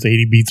 Whether it's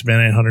 80 beats a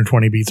minute,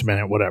 120 beats a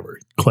minute, whatever.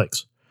 It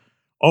clicks.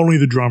 Only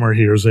the drummer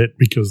hears it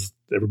because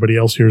everybody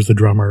else hears the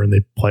drummer and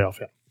they play off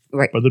him.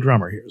 Right. But the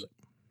drummer hears it.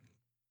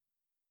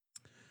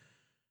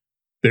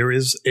 There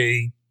is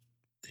he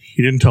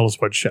didn't tell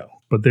us what show,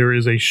 but there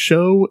is a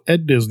show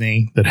at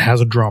Disney that has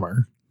a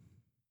drummer,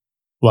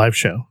 live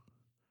show,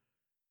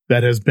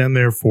 that has been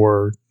there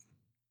for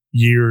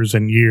years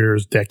and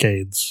years,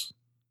 decades,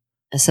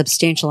 A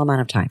substantial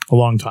amount of time. a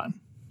long time.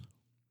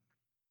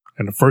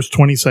 And the first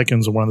 20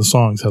 seconds of one of the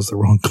songs has the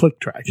wrong click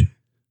track.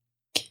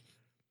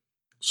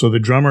 So the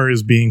drummer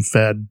is being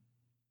fed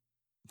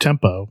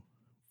tempo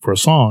for a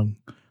song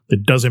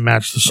that doesn't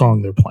match the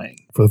song they're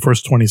playing for the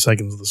first 20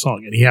 seconds of the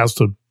song. And he has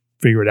to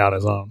figure it out on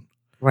his own.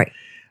 Right.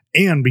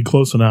 And be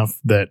close enough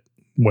that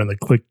when the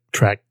click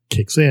track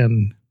kicks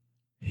in,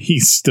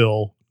 he's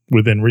still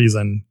within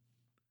reason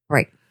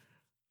Right.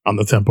 on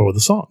the tempo of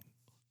the song.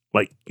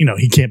 Like, you know,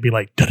 he can't be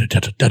like, and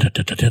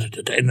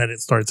then it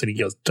starts and he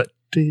goes,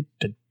 you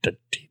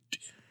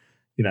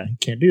know, he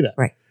can't do that.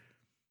 Right.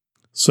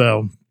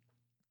 So,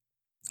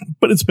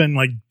 but it's been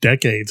like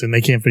decades and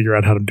they can't figure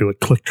out how to do a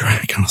click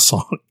track on a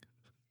song.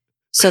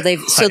 So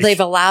they've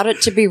allowed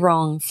it to be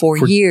wrong for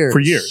years. For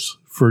years.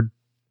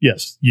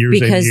 Years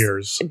and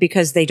years.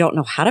 Because they don't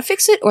know how to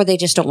fix it or they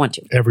just don't want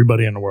to.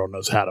 Everybody in the world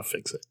knows how to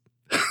fix it.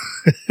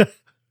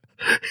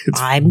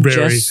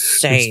 Just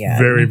saying. It's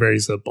very, very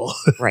simple.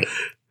 Right.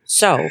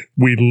 So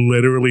we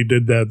literally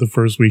did that the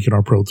first week in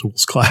our Pro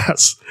Tools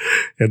class.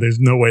 And there's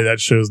no way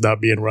that show's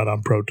not being run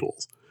on Pro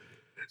Tools.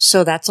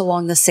 So that's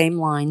along the same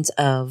lines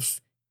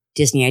of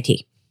Disney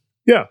IT.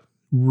 Yeah.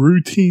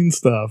 Routine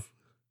stuff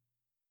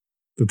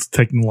that's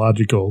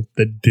technological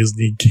that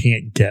Disney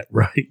can't get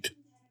right.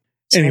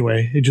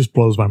 Anyway, it just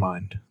blows my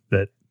mind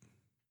that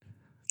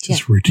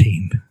just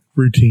routine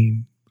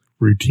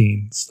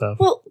stuff.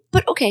 Well,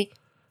 but okay.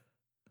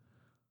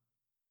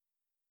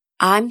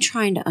 I'm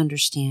trying to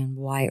understand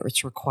why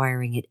it's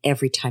requiring it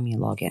every time you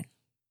log in.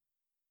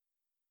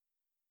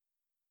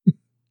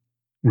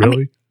 Really? I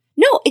mean,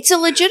 no, it's a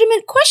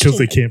legitimate question. Because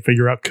they can't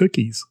figure out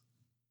cookies.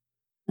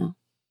 No.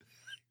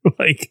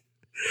 Like,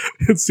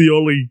 it's the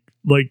only,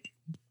 like,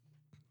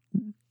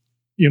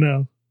 you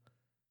know.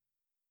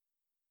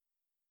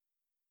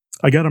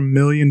 I got 1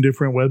 million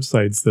different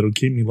websites that'll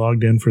keep me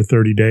logged in for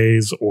 30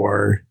 days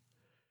or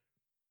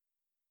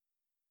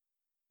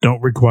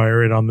don't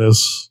require it on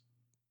this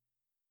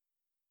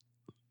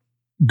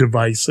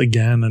device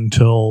again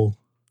until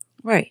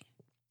right.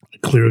 I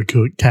clear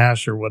the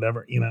cache or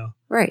whatever, you know.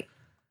 Right.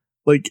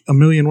 Like 1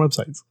 million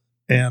websites.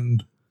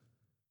 And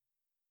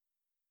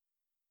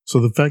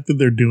so the fact that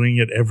they're doing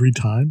it every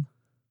time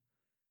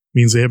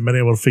means they haven't been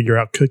able to figure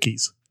out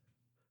cookies.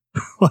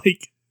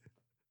 Like,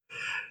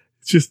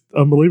 it's just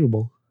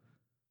unbelievable.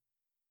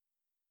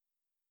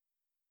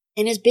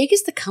 And as big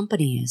as the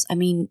company is, I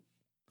mean,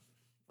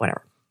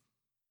 whatever.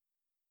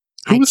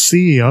 Who was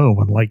CEO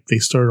when, like, they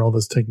started all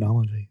this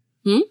technology?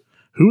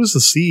 Who was the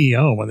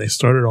CEO when they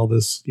started all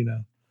this, you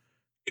know,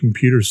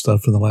 computer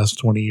stuff in the last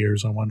 20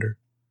 years, I wonder?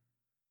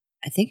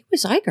 I think it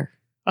was Iger.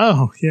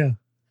 Oh, yeah.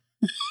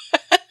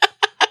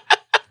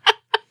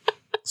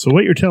 So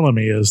what you're telling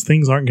me is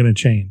things aren't going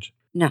to change.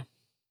 No.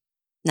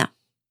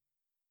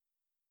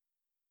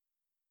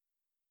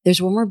 There's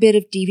one more bit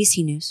of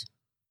DVC news.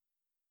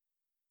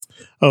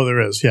 Oh, there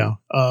is, yeah.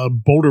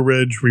 Boulder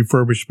Ridge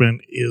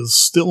refurbishment is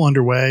still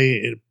underway.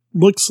 It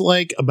looks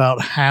like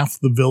about half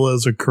the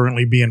villas are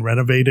currently being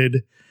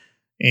renovated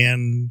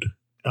and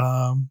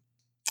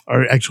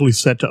are actually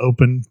set to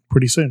open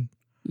pretty soon.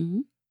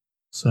 Mm-hmm.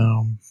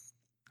 So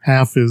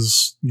half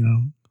is, you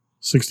know,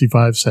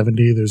 65,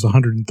 70. There's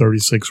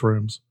 136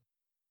 rooms.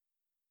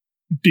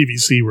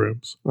 DVC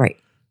rooms. Right.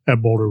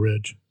 At Boulder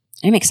Ridge.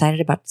 I'm excited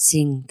about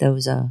seeing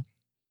those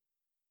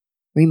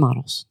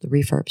remodels, the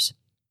refurbs.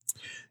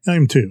 I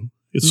am too.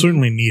 It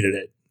certainly needed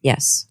it.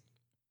 Yes.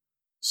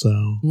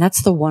 So. And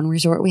that's the one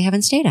resort we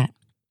haven't stayed at.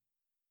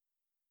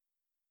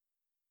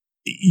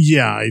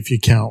 Yeah, if you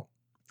count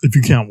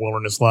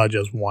Wilderness Lodge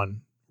as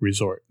one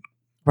resort.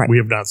 Right. We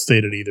have not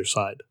stayed at either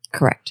side.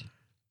 Correct.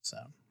 So.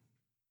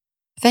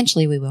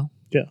 Eventually we will.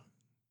 Yeah.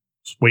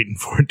 Just waiting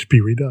for it to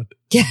be redone.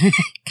 Yeah.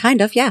 Kind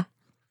of, yeah.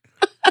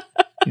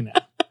 You know.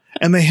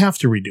 And they have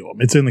to redo them.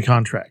 It's in the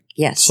contract.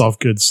 Yes. Soft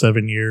goods,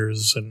 7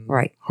 years, and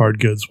hard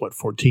goods,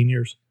 14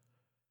 years?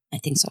 I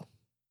think so.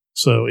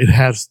 So it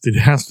has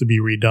to be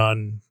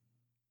redone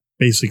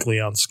basically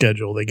on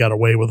schedule. They got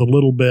away with a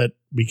little bit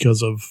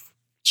because of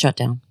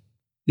shutdown.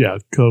 Yeah,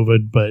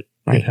 COVID, but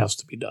it has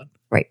to be done.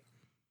 Right.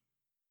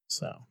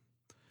 So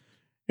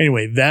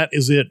anyway, that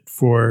is it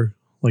for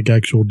like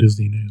actual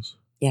Disney news.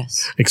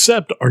 Yes.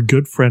 Except our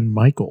good friend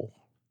Mike,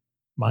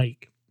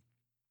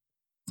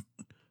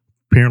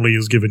 apparently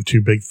has given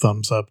 2 big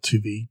thumbs up to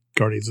the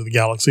Guardians of the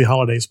Galaxy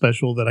holiday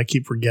special that I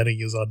keep forgetting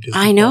is on Disney.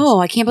 I know.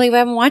 I can't believe I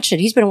haven't watched it.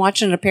 He's been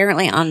watching it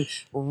apparently on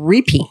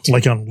repeat.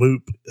 Like on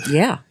loop.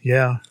 Yeah.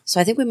 Yeah.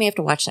 So I think we may have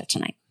to watch that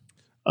tonight.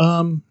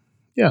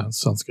 Yeah,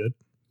 sounds good.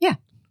 Yeah.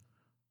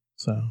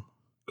 So,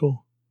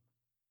 cool.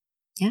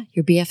 Yeah,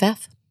 your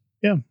BFF.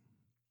 Yeah.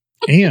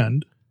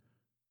 And?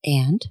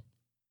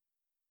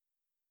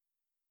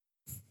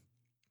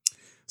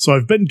 So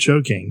I've been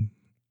joking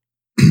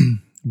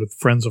with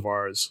friends of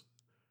ours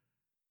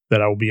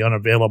that I will be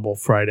unavailable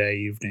Friday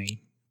evening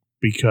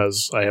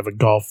because I have a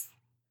golf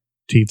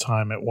tee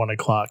time at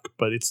 1:00,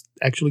 but it's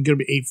actually going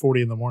to be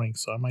 8:40 in the morning,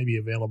 so I might be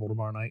available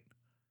tomorrow night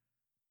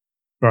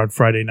or on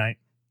Friday night.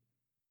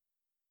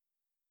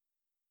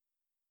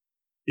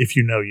 If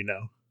you know, you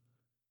know.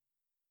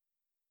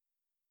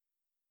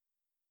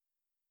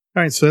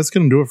 All right, so that's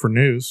going to do it for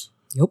news.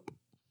 Yep.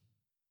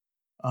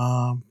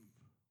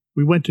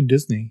 We went to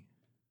Disney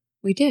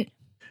We did.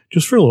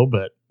 just for a little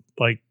bit.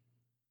 Like,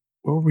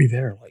 what were we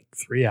there? Like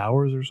 3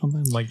 hours or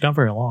something? Like, not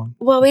very long.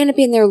 Well, we ended up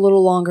being there a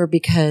little longer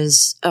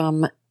because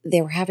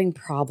they were having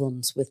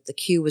problems with the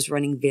queue was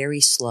running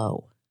very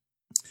slow.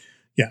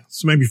 Yeah,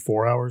 so maybe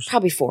 4 hours.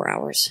 Probably 4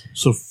 hours.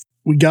 So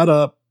we got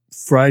up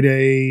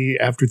Friday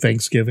after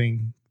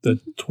Thanksgiving, the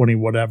 20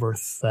 whatever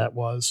that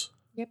was.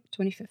 Yep,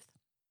 25th.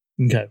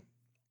 Okay.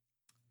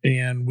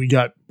 And we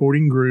got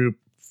boarding group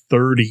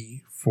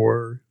 30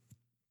 for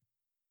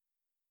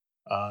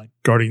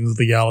Guardians of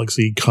the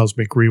Galaxy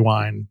Cosmic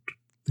Rewind,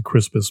 the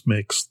Christmas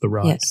mix, the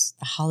ride. Yes,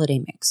 the holiday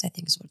mix, I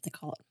think is what they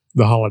call it.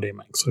 The holiday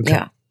mix. Okay.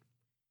 Yeah.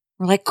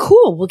 We're like,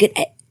 cool, we'll get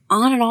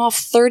on and off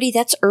 30.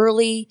 That's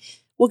early.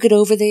 We'll get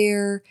over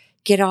there,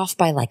 get off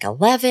by like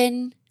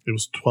 11. It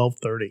was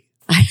 12:30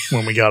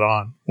 when we got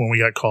on, when we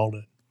got called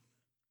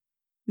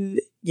in.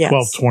 Yes.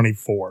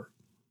 12:24.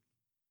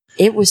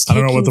 It was I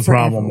don't know what taking the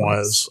problem forever.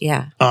 was.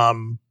 Yeah.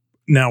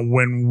 Now,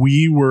 when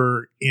we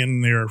were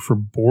in there for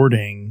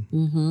boarding,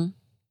 Mm-hmm.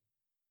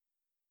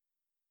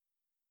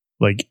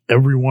 like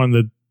everyone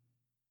that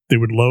they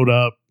would load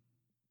up,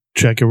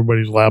 check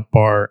everybody's lap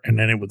bar, and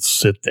then it would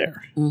sit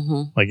there.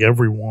 Mm-hmm. Like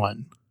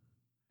everyone.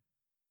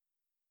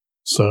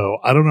 So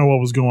I don't know what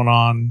was going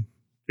on.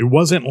 It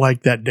wasn't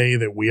like that day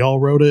that we all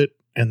wrote it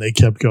and they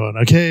kept going,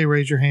 okay,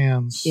 raise your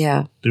hands.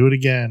 Yeah. Do it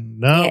again.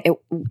 No. Yeah,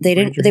 they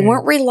Raise your they hand.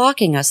 weren't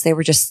relocking us.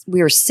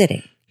 We were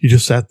sitting. You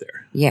just sat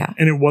there. Yeah.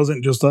 And it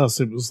wasn't just us.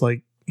 It was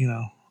like, I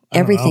don't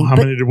Everything, know, how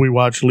but- many did we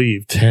watch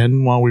leave?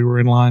 10 while we were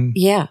in line?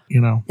 Yeah.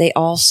 They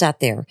all sat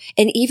there.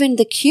 And even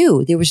the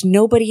queue, there was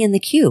nobody in the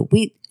queue.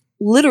 We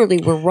literally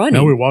were running.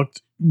 No,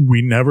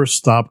 we never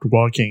stopped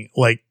walking.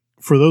 Like,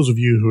 for those of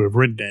you who have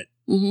ridden it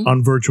Mhm.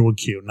 on virtual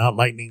queue, not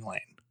Lightning Lane.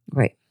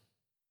 Right.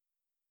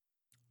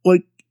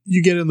 Like,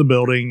 you get in the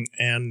building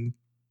and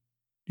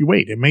you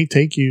wait. It may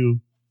take you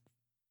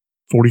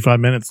 45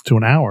 minutes to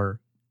an hour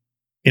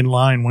in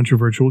line once your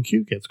virtual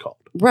queue gets called.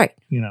 Right.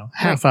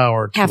 Half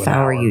hour to Half an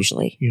hour hour,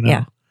 usually.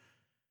 Yeah.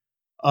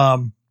 Yeah.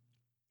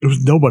 There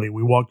was nobody.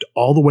 We walked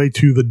all the way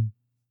to the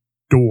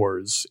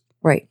doors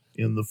Right.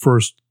 in the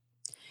first,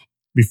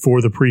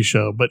 before the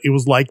pre-show, but it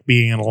was like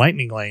being in a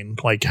Lightning Lane,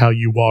 like how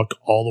you walk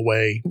all the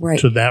way Right.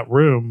 to that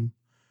room.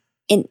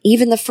 And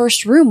even the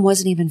first room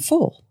wasn't even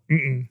full.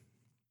 Mm-mm.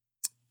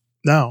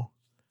 No.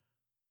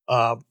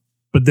 But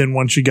then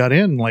once you got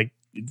in, like,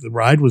 the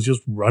ride was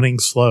just running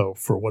slow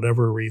for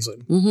whatever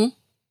reason. Mm-hmm.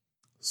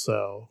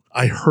 So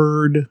I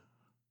heard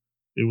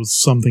it was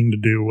something to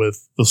do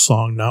with the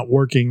song not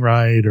working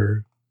right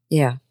or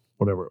Yeah.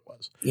 whatever it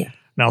was. Yeah.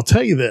 Now I'll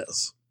tell you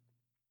this.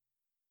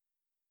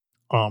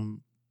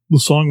 The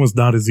song was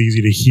not as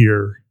easy to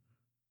hear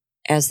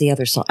As the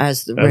other song,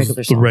 as the as regular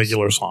the songs.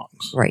 regular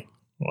songs. Right.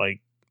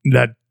 Like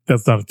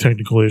that's not a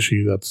technical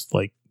issue. That's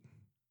like,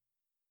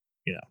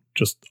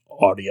 just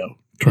audio.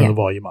 Turn Yeah. the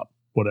volume up,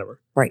 whatever.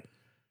 Right.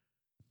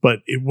 But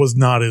it was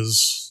not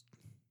as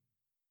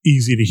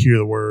easy to hear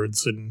the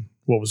words and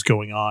what was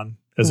going on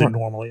as it Right.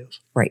 normally is.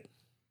 Right.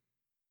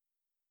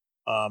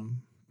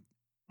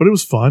 But it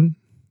was fun.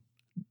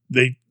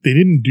 They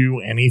didn't do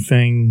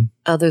anything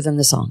Other than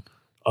the song.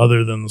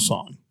 other than the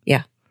song.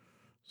 Yeah.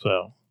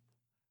 So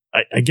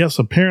I guess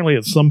apparently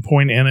at some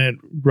point in it,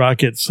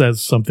 Rocket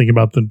says something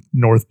about the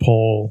North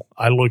Pole.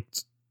 I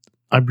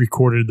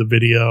recorded the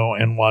video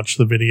and watched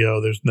the video.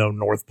 There's no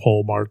North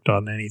Pole marked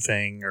on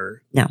anything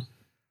or No.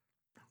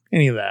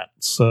 any of that.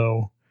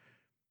 So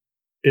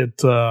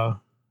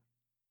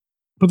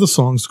but the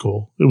song's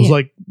cool. It was Yeah.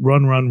 like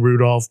Run Run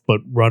Rudolph,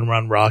 but Run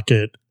Run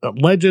Rocket.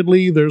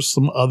 Allegedly, there's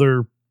some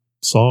other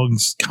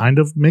songs kind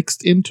of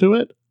mixed into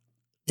it.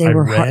 They I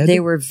were read- they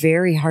were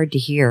very hard to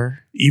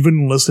hear.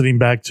 Even listening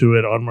back to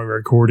it on my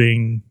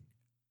recording,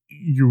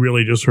 you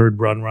really just heard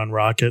Run Run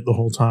Rocket the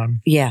whole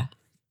time. Yeah.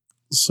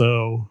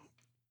 So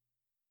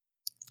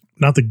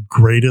not the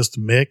greatest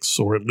mix,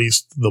 or at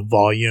least the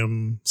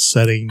volume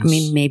settings. I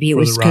mean, maybe it for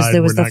was the because ride it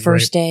was were the not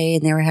first day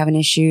and they were having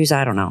issues.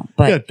 I don't know.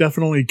 But yeah,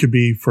 definitely could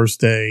be first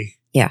day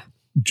Yeah.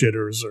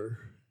 jitters or,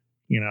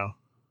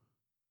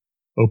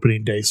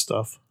 opening day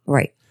stuff.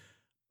 right.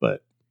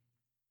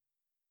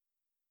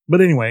 But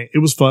anyway, it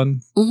was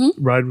fun.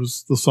 Mm-hmm.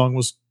 The song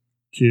was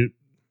cute.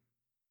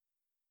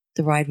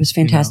 The ride was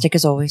fantastic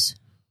as always.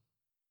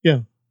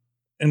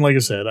 And like I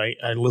said,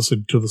 I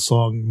listened to the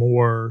song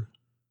more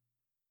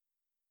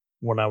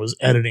when I was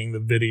editing the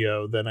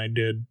video than I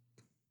did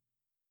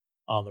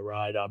on the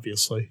ride,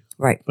 obviously.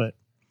 Right. But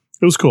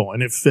it was cool,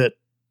 and it fit.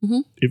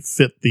 Mhm. It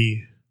fit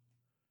the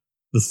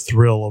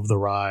thrill of the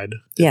ride,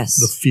 Yes.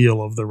 the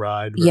feel of the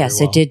ride. very Yes,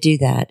 well. it did do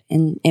that.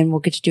 And we'll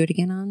get to do it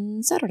again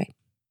on Saturday.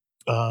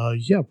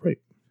 Yeah, right.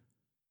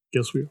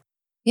 Guess we are.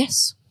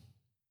 Yes.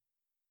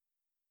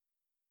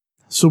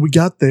 So we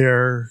got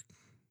there.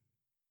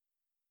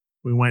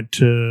 We went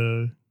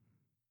to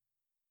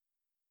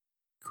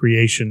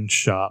Creation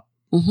Shop.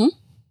 Mm-hmm.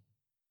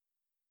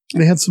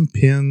 They had some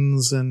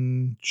pins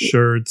and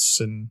shirts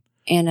and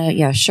and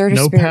a shirt of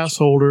No spirit. pass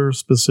holder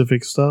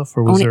specific stuff,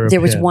 or was Only, there a there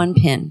was pin? one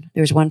pin.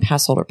 There was one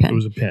pass holder pin. It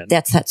was a pin.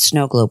 That's that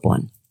snow globe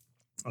one.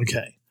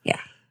 Okay. Yeah.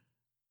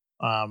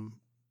 And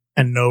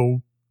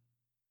no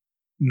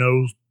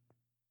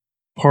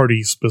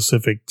party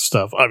specific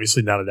stuff.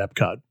 Obviously not at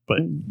Epcot, but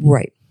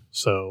Right.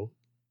 so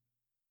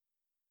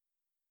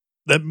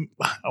that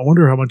I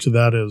wonder how much of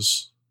that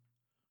is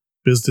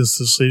business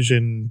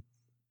decision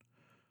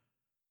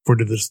for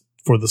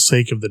the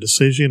sake of the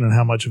decision, and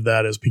how much of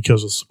that is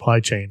because of supply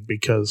chain.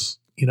 Because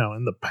in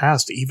the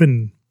past,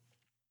 even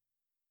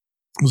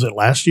was it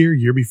last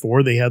year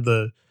before, they had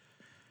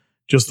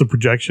just the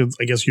projections.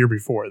 I guess year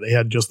before they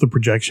had just the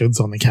projections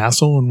on the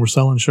castle, and we're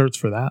selling shirts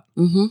for that.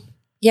 Mm-hmm.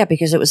 Yeah,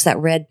 because it was that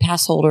red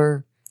pass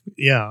holder.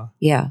 Yeah.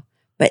 Yeah.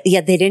 But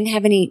yeah, they didn't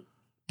have any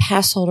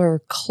pass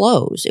holder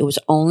clothes. It was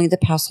only the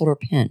pass holder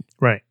pin,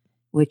 Right.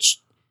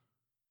 which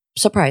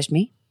surprised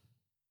me.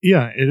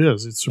 Yeah, it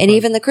is. It's And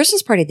even the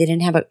Christmas party, they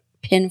didn't have a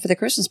pin for the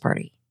Christmas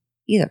party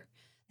either.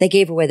 They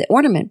gave away the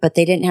ornament, but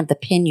they didn't have the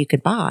pin you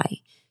could buy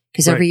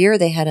because every Right. year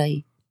they had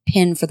a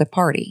pin for the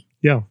party.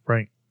 Yeah,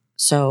 right.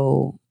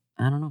 So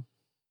I don't know.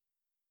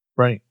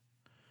 Right.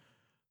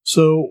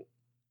 So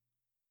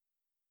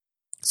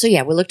So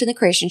yeah, we looked in the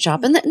creation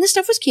shop, and the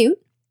stuff was cute.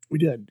 we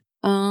did.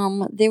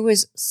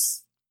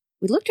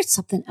 We looked at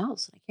something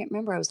else. I can't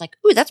remember. I was like,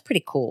 "Ooh, that's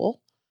pretty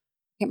cool."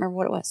 Can't remember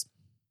what it was.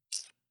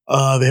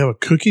 They have a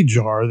cookie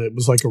jar that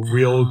was like a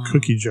real Oh.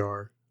 cookie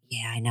jar.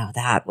 Yeah, I know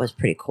that was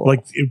pretty cool.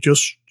 Like it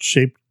just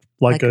shaped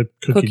like a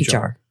cookie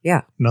jar.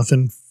 Yeah,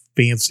 Nothing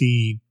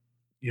fancy,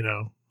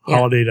 Yeah.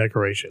 holiday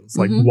decorations,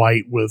 like Mhm.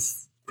 white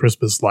with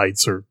Christmas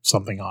lights or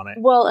something on it.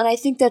 well, and I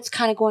think that's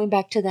kind of going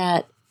back to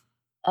that.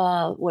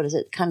 What is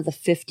it? Kind of the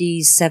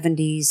 50s,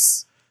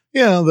 70s.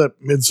 Yeah, that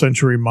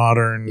mid-century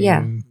modern,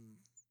 Yeah.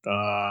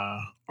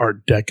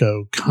 Art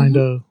Deco kind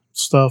of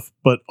stuff,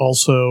 but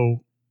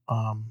also,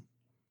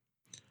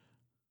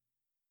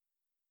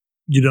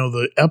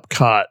 the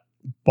Epcot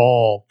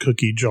ball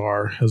cookie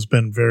jar has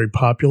been very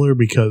popular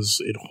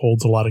because it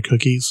holds a lot of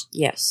cookies.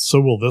 Yes.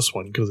 So will this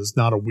one, because it's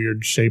not a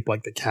weird shape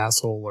like the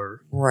castle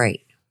or.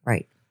 Right.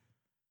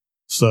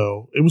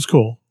 So it was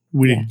cool.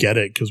 We Yeah. didn't get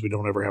it because we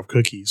don't ever have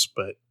cookies,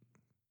 but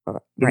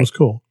it Right. was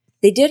cool.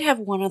 They did have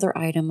one other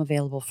item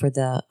available for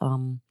the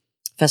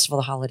Festival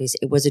of the Holidays.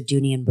 It was a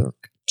Dooney and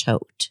Burke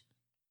tote,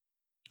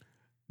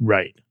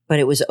 Right. but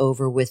it was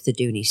over with the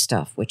Dooney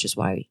stuff, which is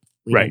why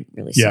we Right. didn't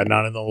really see Yeah, it.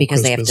 not in the little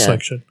Because they have Christmas to-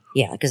 section.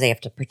 Yeah, because they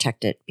have to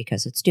protect it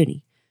because it's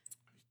Dooney.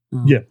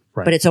 Yeah,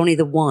 right. But it's only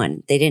the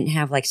one. They didn't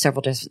have like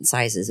several different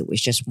sizes. It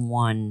was just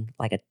one,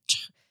 like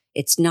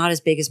it's not as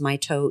big as my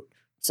tote.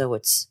 So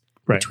it's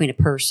Right. between a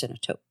purse and a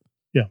tote.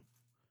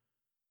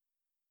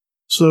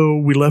 So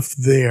we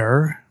left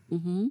there.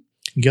 Mm-hmm.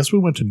 I guess we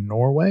went to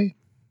Norway.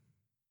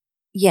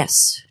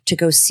 Yes, to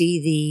go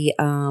see the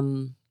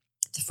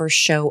first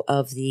show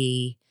of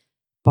the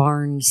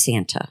Barn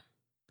Santa.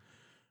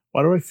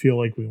 Why do I feel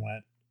like we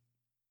went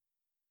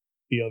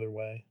the other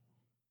way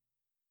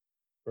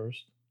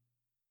first?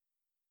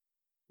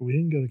 We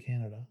didn't go to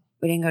Canada.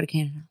 We didn't go to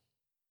Canada.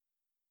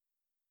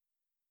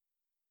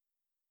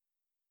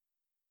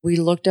 We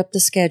looked up the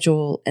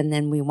schedule and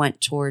then we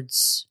went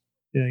towards.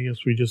 Yeah, I guess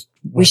we just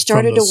We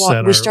started to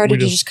walk. We started to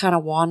just just kind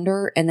of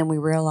wander, and then we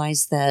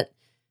realized that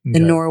the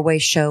okay. Norway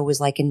show was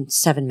like in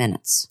 7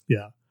 minutes.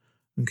 Yeah.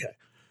 Okay.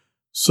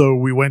 So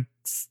we went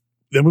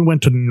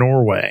to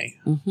Norway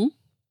Mm-hmm.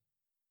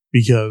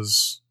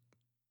 because,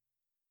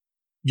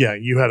 yeah,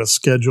 you had a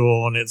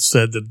schedule and it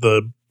said that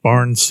the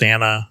Barn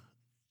Santa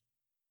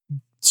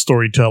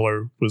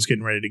storyteller was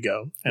getting ready to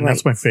go. And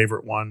that's my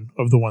favorite one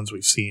of the ones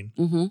we've seen.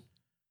 Mm-hmm.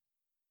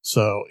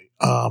 So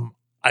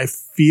I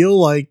feel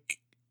like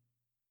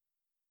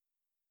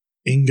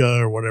Inga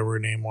or whatever her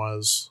name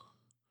was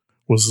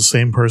the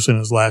same person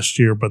as last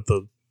year, but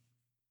the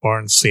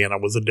Barn Santa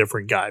was a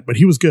different guy. But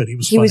he was good. He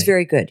was He funny. was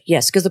very good.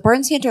 Yes, because the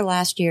Barn Santa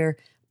last year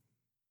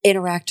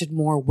interacted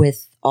more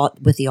with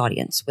the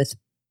audience, with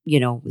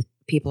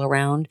people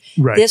around.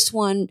 right. This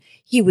one,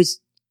 he was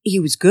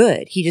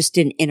good. He just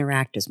didn't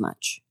interact as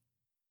much.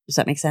 Does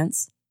that make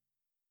sense?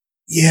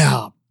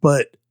 Yeah,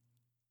 but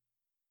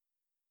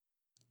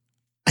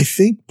I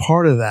think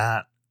part of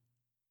that.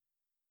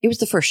 It was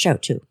the first show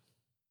too.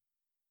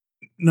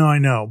 No, I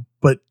know,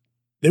 but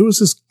there was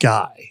this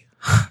guy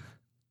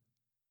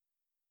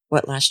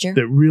What, last year?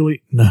 that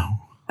really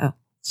Oh.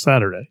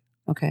 Saturday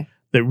Okay.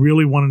 that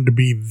really wanted to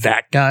be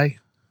that guy.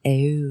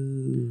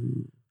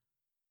 Oh.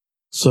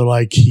 So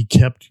like he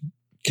kept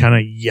kind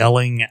of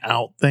yelling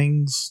out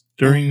things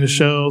during the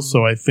show.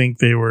 So I think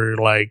they were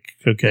like,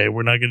 okay,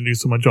 we're not going to do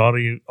so much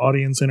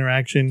audience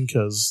interaction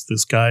because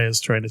this guy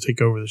is trying to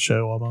take over the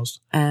show almost.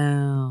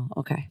 Oh,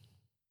 okay.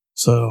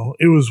 So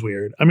it was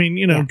weird. I mean,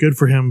 Yeah. good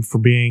for him for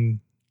being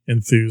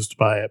enthused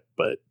by it,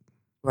 but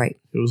Right.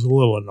 it was a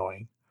little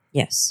annoying.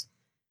 Yes.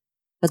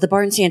 But the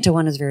Barn Santa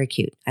one is very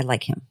cute. I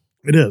like him.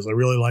 It is. I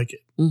really like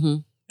it. Mm-hmm.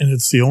 And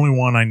it's the only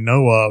one I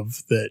know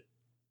of that,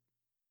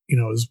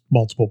 is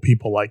multiple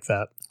people like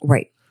that.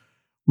 Right.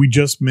 We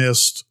just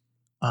missed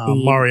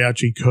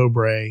Mariachi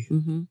Cobre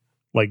Mm-hmm.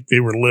 Like they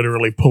were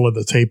literally pulling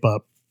the tape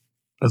up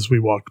as we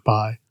walked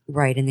by.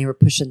 Right. And they were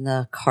pushing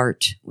the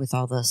cart with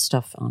all the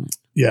stuff on it.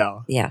 Yeah.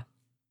 Yeah.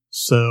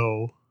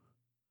 So,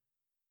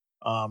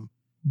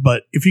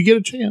 but if you get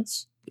a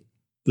chance,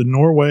 the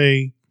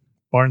Norway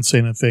Barn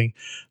Santa thing.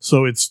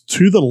 So it's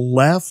to the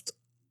left.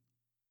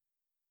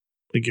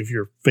 Like if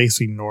you're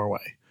facing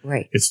Norway,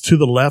 Right. it's to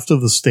the left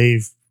of the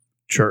Stave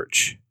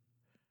Church,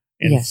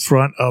 in Yes.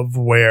 front of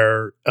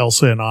where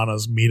Elsa and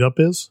Anna's meetup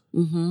is.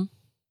 Mm-hmm.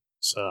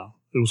 So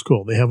it was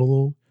cool. They have a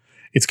little.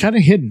 It's kind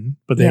of hidden,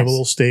 but they have a Yes.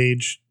 little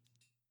stage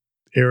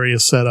area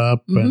set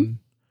up, Mhm.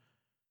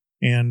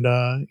 and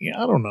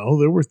yeah, I don't know.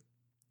 There were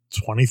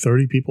 20,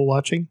 30 people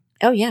watching.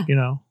 Oh, yeah. You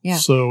know, Yeah.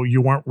 So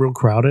you weren't real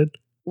crowded.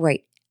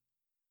 Right.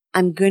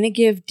 I'm going to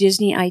give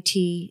Disney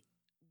IT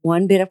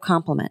one bit of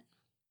compliment.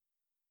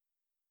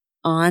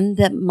 On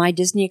the My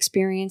Disney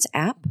Experience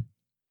app,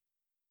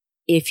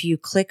 if you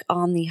click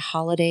on the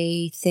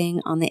holiday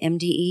thing on the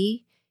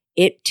MDE,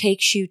 it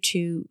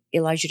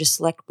allows you to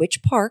select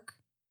which park.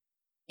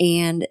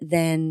 And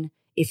then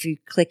if you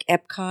click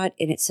Epcot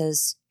and it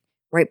says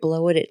right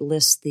below it, it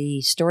lists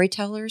the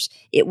storytellers.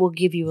 It will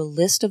give you a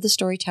list of the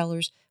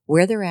storytellers,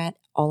 where they're at,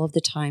 all of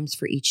the times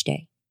for each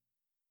day.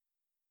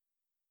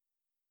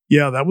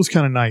 Yeah, that was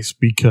kind of nice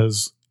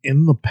because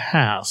in the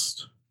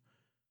past,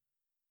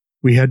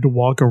 we had to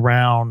walk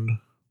around,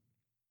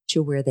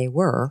 To where they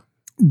were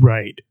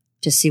right,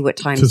 to see what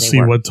times to they see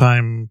were. what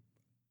time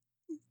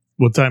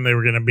they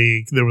were going to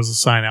be. There was a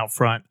sign out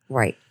front,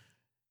 Right.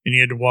 and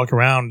you had to walk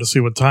around to see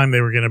what time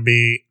they were going to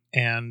be.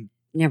 And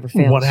Never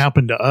fails. what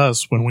happened to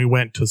us when we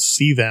went to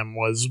see them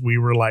was we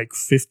were like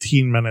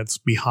 15 minutes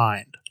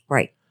behind.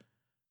 Right.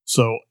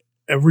 So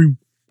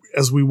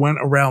as we went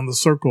around the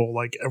circle,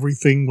 like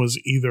everything was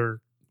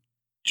either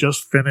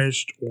just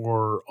finished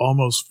or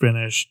almost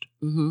finished.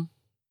 Mm-hmm.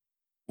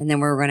 And then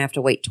we were going to have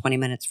to wait 20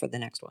 minutes for the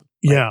next one.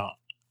 Yeah.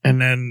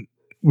 And then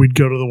we'd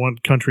go to the one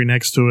country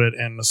next to it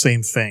and the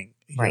same thing.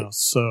 you Right. know.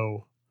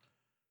 So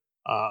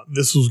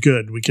this was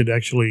good. We could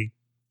actually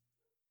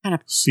Kind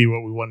of. see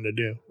what we wanted to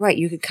do. Right.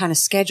 You could kind of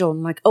schedule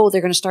and like, oh,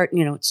 they're going to start,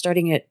 it's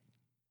starting at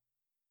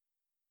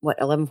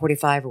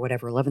 11:45 or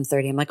whatever,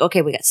 11:30. I'm like,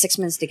 okay, we got 6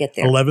 minutes to get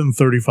there.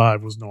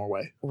 11:35 was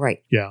Norway.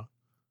 Right. Yeah.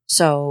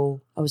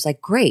 So I was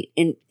like, great.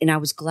 And I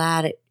was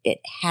glad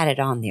it had it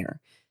on there.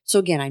 So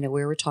again, I know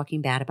we were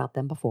talking bad about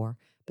them before,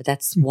 but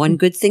that's one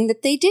good thing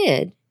that they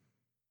did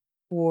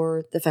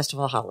for the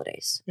festival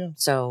holidays. Yeah.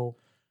 So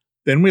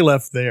Then we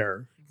left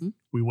there. Mhm.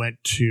 We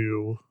went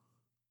to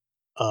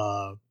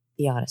the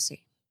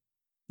Odyssey.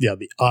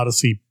 the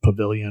Odyssey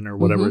Pavilion or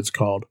whatever Mhm. it's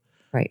called,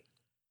 Right.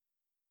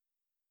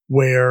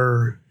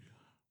 where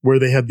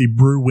they had the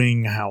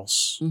Brewing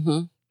House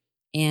Mm-hmm.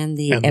 And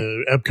the, and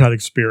the Epcot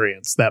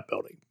Experience, that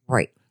building.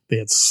 right. They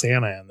had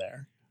Santa in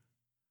there.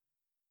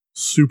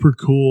 Super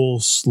cool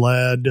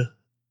sled. It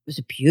was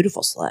a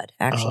beautiful sled,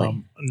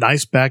 actually.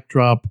 Nice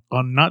backdrop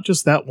on not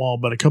just that wall,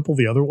 but a couple of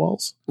the other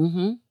walls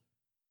Mm-hmm.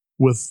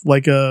 with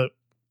like a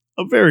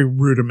very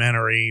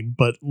rudimentary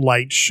but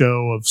light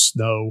show of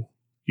snow,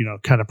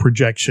 kind of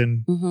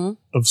projection Mm-hmm.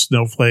 of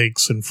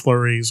snowflakes and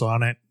flurries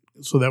on it.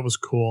 So that was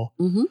cool.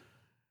 Mm-hmm.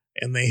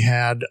 And they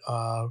had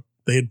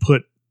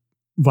put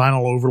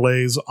vinyl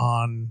overlays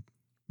on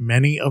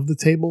many of the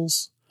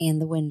tables. And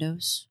the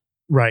windows.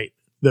 Right.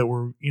 That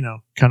were,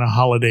 kind of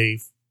holiday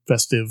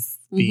festive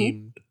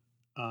Mhm.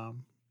 themed.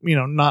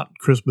 Not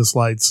Christmas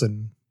lights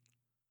and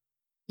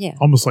Yeah.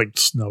 almost like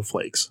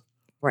snowflakes.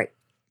 Right.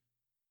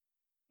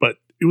 But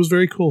it was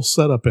very cool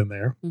setup in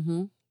there.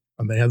 Mm-hmm.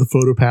 And they had the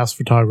PhotoPass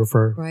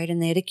photographer. Right.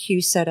 And they had a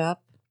queue set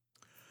up.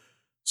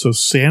 So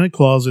Santa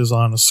Claus is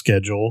on a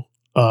schedule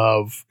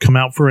of come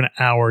out for an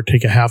hour,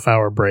 take a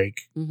half-hour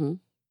break Mm-hmm.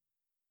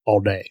 all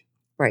day.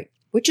 Right.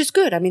 Which is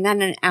good. I mean, that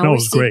an hour No, it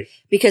was great.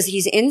 because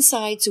he's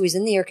inside, so he's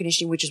in the air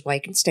conditioning, which is why he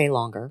can stay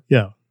longer.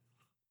 Yeah.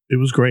 It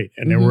was great.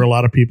 And there Mhm. were a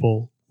lot of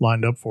people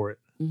lined up for it.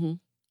 Mm-hmm.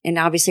 And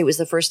obviously, it was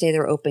the first day they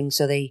were opening,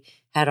 so they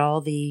had all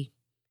the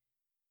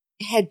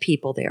head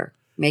people there,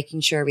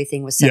 making sure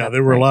everything was set Yeah, up.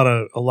 there were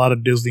right. a lot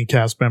of Disney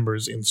cast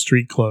members in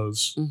street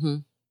clothes. Mm-hmm.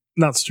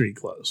 Not street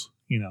clothes,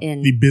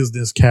 In- the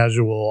business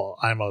casual,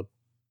 I'm a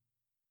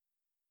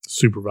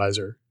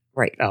supervisor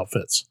Right.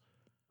 outfits.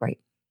 Right.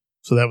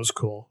 So that was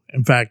cool.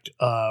 In fact,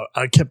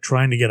 I kept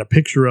trying to get a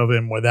picture of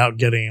him without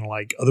getting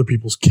like other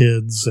people's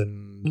kids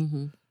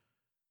Mm-hmm.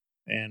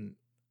 and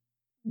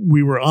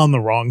we were on the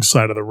wrong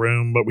side of the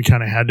room, but we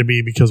kind of had to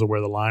be because of where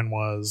the line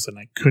was, and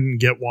I couldn't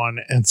get one.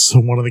 And so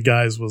one of the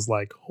guys was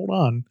like, hold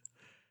on,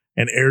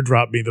 and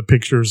airdropped me the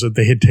pictures that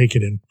they had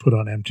taken and put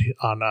on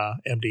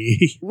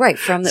MDE. Right.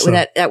 From So-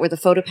 that were the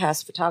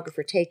PhotoPass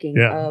photographer taking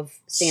Yeah. of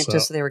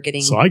Santa, so they were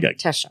getting So I got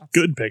test shots.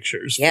 good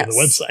pictures Yes. for the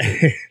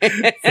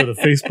website, for the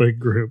Facebook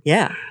group.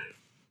 Yeah.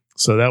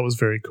 So that was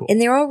very cool. And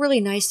they're all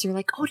really nice. They're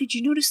like, oh, did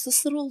you notice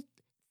this little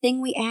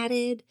thing we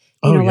added?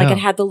 Oh, like yeah. it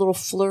had the little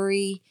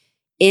flurry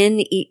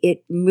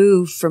it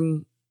moved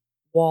from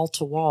wall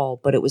to wall,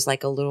 but it was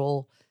like a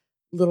little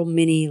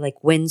mini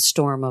like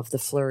windstorm of the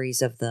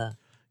flurries of the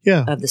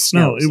Yeah. of the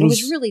snow. No, So it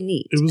was really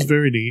neat. It was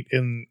very neat.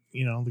 And,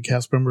 the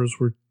cast members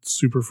were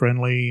super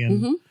friendly.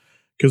 And Mhm.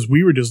 because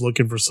we were just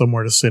looking for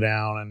somewhere to sit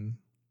down and,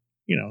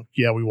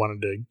 we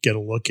wanted to get a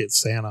look at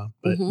Santa,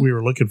 but Mhm. we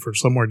were looking for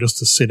somewhere just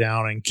to sit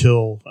down and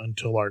kill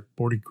until our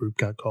boarding group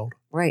got called.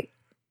 Right.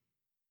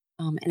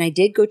 And I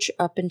did go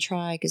up and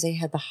try because they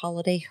had the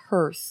holiday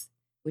hearth,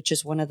 which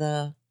is one of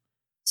the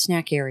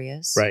snack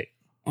areas. Right.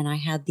 And I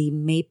had the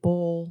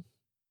maple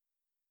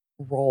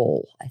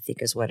roll, I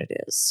think is what it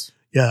is.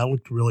 Yeah, that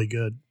looked really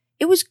good.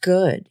 It was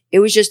good. It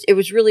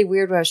was really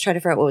weird when I was trying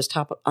to figure out what was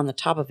on the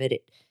top of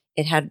it.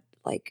 It had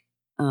like,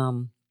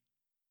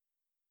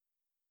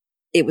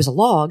 it was a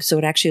log, so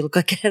it actually looked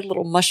like it had a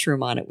little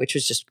mushroom on it, which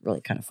was just really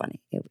kind of funny.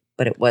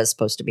 But it was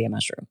supposed to be a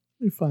mushroom.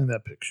 Let me find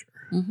that picture.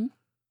 Mm-hmm.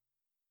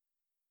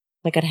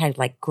 Like it had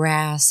like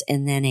grass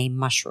and then a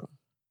mushroom.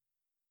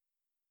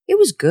 It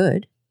was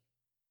good.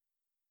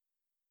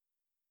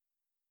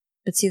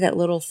 But see that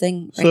little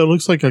thing? So it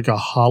looks like a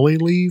holly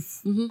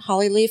leaf. Mm-hmm,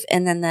 holly leaf,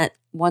 and then that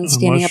one A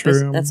standing up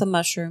mushroom. that's a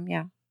mushroom.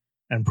 Yeah,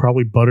 And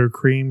probably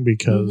buttercream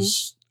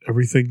because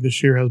everything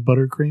this year has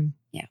buttercream.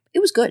 yeah, it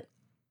was good,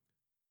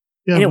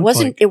 Yeah, and it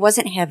looked like-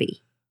 wasn't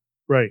heavy.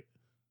 right.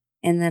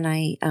 And then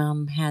I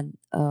had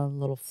a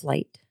little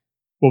flight.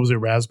 What was it?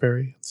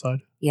 Raspberry inside.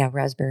 Yeah,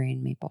 raspberry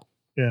and maple.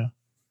 Yeah,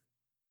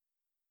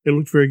 it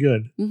looked very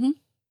good. Mm-hmm.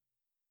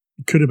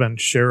 It could have been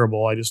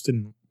shareable. I just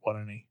didn't want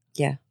any.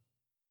 Yeah,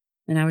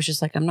 and I was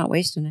just like, I'm not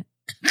wasting it.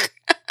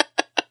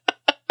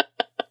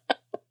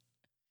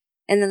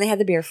 And then they had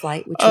the beer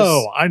flight, which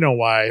was I know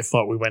why I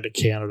thought we went to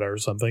Canada or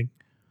something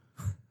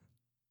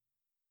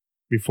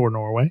before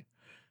Norway.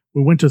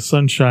 We went to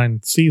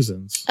Sunshine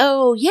Seasons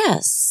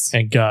yes,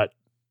 and got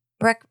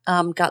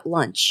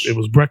lunch. it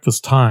was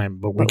breakfast time,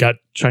 but we Oh. got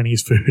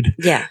Chinese food.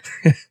 Yeah,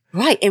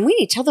 right. And we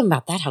need to tell them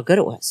about that. How good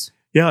it was.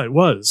 Yeah, it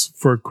was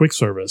for quick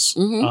service.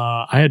 Mhm.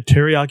 I had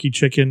teriyaki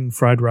chicken,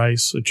 fried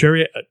rice,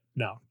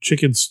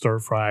 chicken stir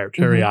fry or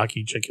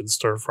teriyaki chicken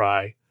stir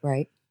fry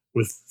Right.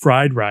 with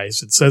fried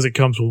rice. It says it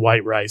comes with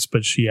white rice,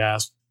 but she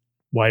asked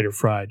white or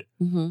fried.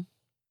 Mm-hmm.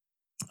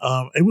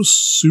 It was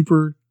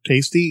super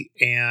tasty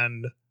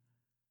and,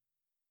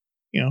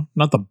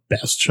 not the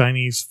best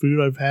Chinese food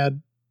I've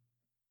had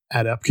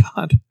at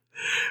Epcot,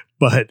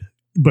 but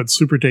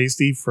super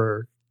tasty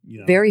for,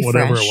 Very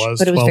whatever fresh, it was.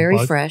 but it was 12 very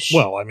bucks. fresh.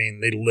 Well, I mean,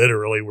 they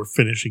literally were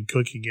finishing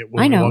cooking it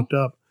when I we know. walked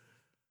up.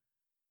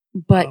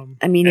 But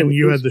I mean, and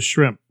you it had was, the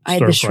shrimp I had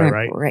stir the fry,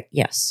 shrimp, right?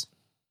 Yes,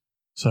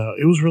 So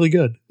it was really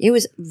good. it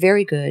was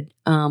very good.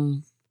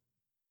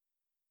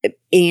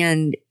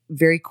 And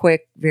very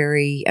quick.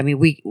 I mean,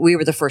 we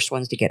were the first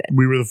ones to get it.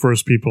 We were the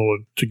first people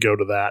to go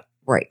to that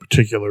Right.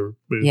 particular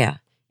booth. Yeah.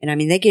 And I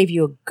mean, they gave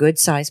you a good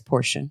sized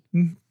portion.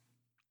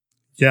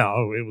 Yeah.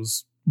 Oh, it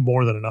was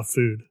more than enough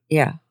food.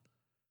 Yeah.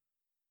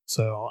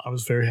 So I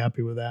was very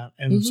happy with that,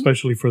 and Mhm.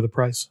 especially for the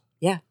price.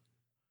 Yeah.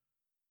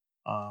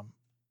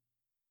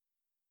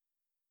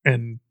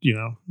 And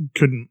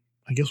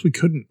I guess we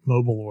couldn't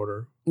mobile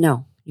order.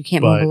 No, you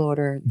can't But mobile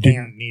order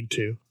there. Didn't need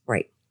to.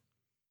 Right.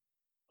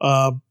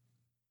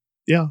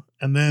 Yeah.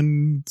 And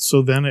then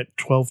at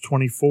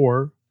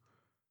 12:24,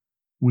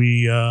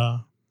 we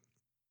got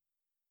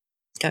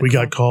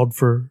called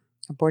for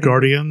Boarding.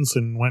 Guardians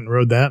and went and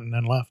rode that and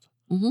then left.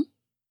 Mhm.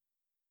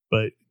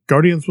 But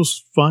Guardians was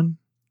fun.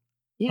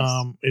 Yes.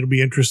 It'll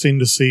be interesting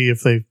to see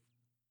if they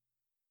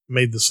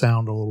made the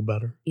sound a little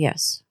better.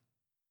 Yes.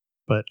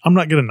 But I'm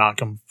not going to knock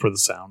them for the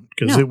sound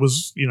because No. it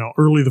was,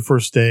 early the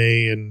first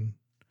day, and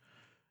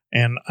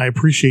I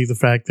appreciate the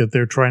fact that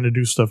they're trying to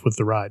do stuff with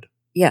the ride.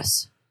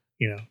 Yes.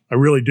 I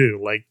really do.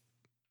 Like,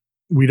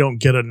 we don't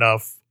get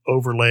enough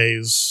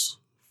overlays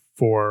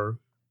for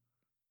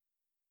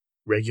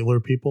regular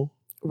people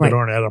Right. that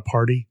aren't at a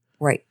party.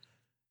 Right.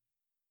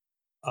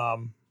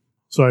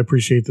 So I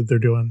appreciate that they're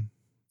doing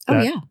Oh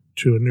that yeah.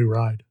 to a new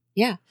ride.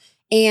 Yeah.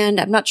 And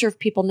I'm not sure if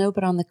people know,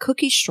 but on the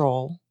cookie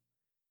stroll,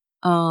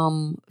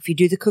 if you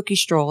do the cookie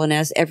stroll, and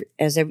as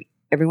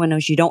everyone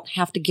knows, you don't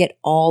have to get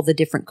all the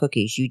different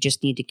cookies. You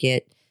just need to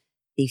get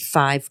the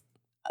 5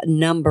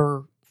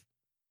 number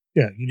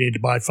Yeah, you need to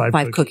buy 5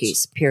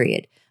 cookies,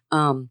 period.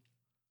 And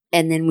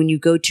then when you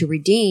go to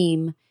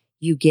redeem,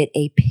 you get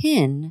a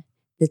pin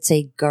that's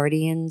a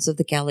Guardians of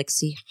the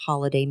Galaxy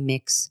Holiday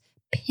Mix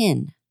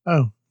pin.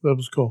 Oh, that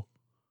was cool.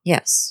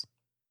 Yes.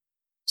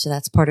 So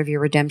that's part of your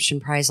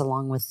redemption prize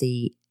along with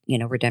the,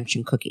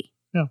 redemption cookie.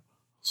 Yeah.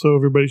 So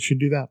everybody should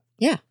do that.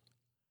 Yeah.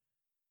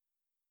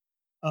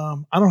 I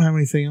don't have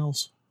anything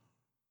else.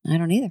 I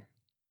don't either.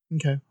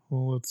 Okay.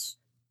 Well, let's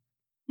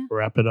Yeah.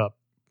 wrap it up.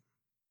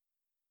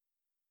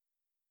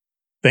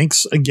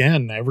 Thanks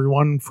again,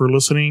 everyone, for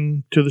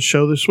listening to the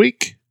show this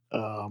week.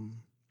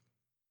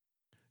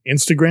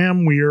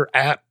 Instagram, we are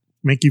at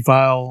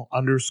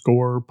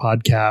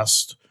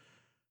MickeyFile_podcast.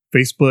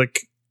 Facebook,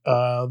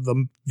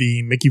 the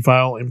Mickey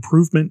File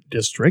Improvement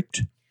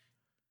District.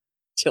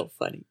 Still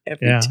funny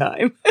every Yeah.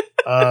 time.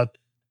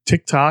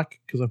 TikTok,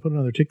 because I put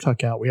another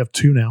TikTok out. We have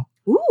 2 now.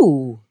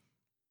 Ooh.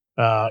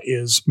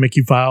 Is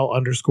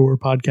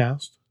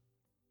MickeyFile_podcast.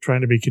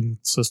 Trying to be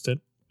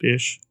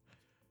consistent-ish.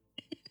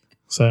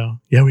 So,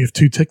 yeah, we have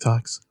 2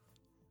 TikToks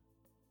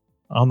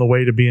on the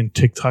way to being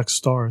TikTok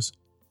stars.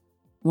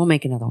 We'll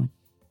make another one.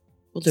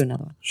 We'll do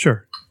another one.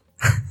 Sure.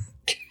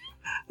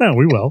 No,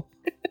 we will.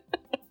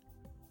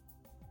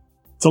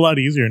 It's a lot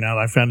easier now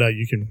that I found out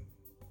you can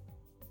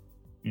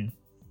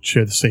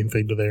share the same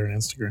thing to there on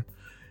Instagram.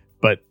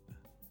 But,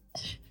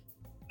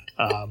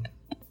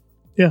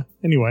 yeah,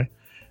 anyway.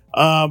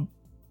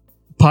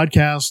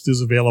 Podcast is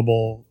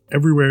available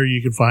everywhere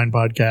you can find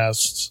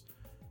podcasts.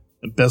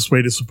 The best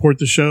way to support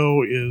the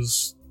show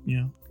is,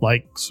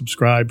 like,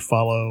 subscribe,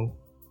 follow,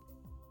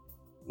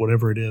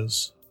 whatever it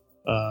is.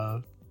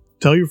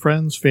 Tell your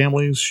friends,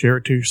 families, share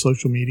it to your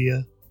social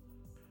media.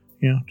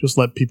 Just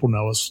let people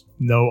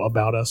know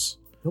about us.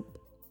 Yep.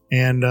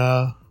 And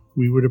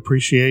we would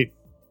appreciate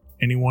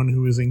anyone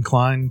who is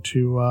inclined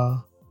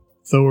to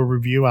throw a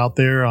review out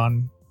there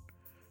on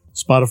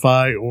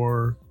Spotify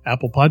or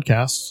Apple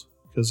Podcasts,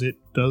 because it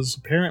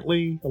does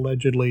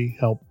allegedly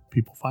help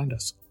people find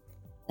us.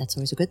 That's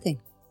always a good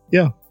thing.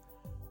 Yeah.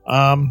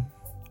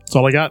 That's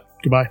all I got.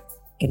 Goodbye.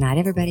 Good night,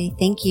 everybody.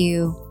 Thank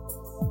you.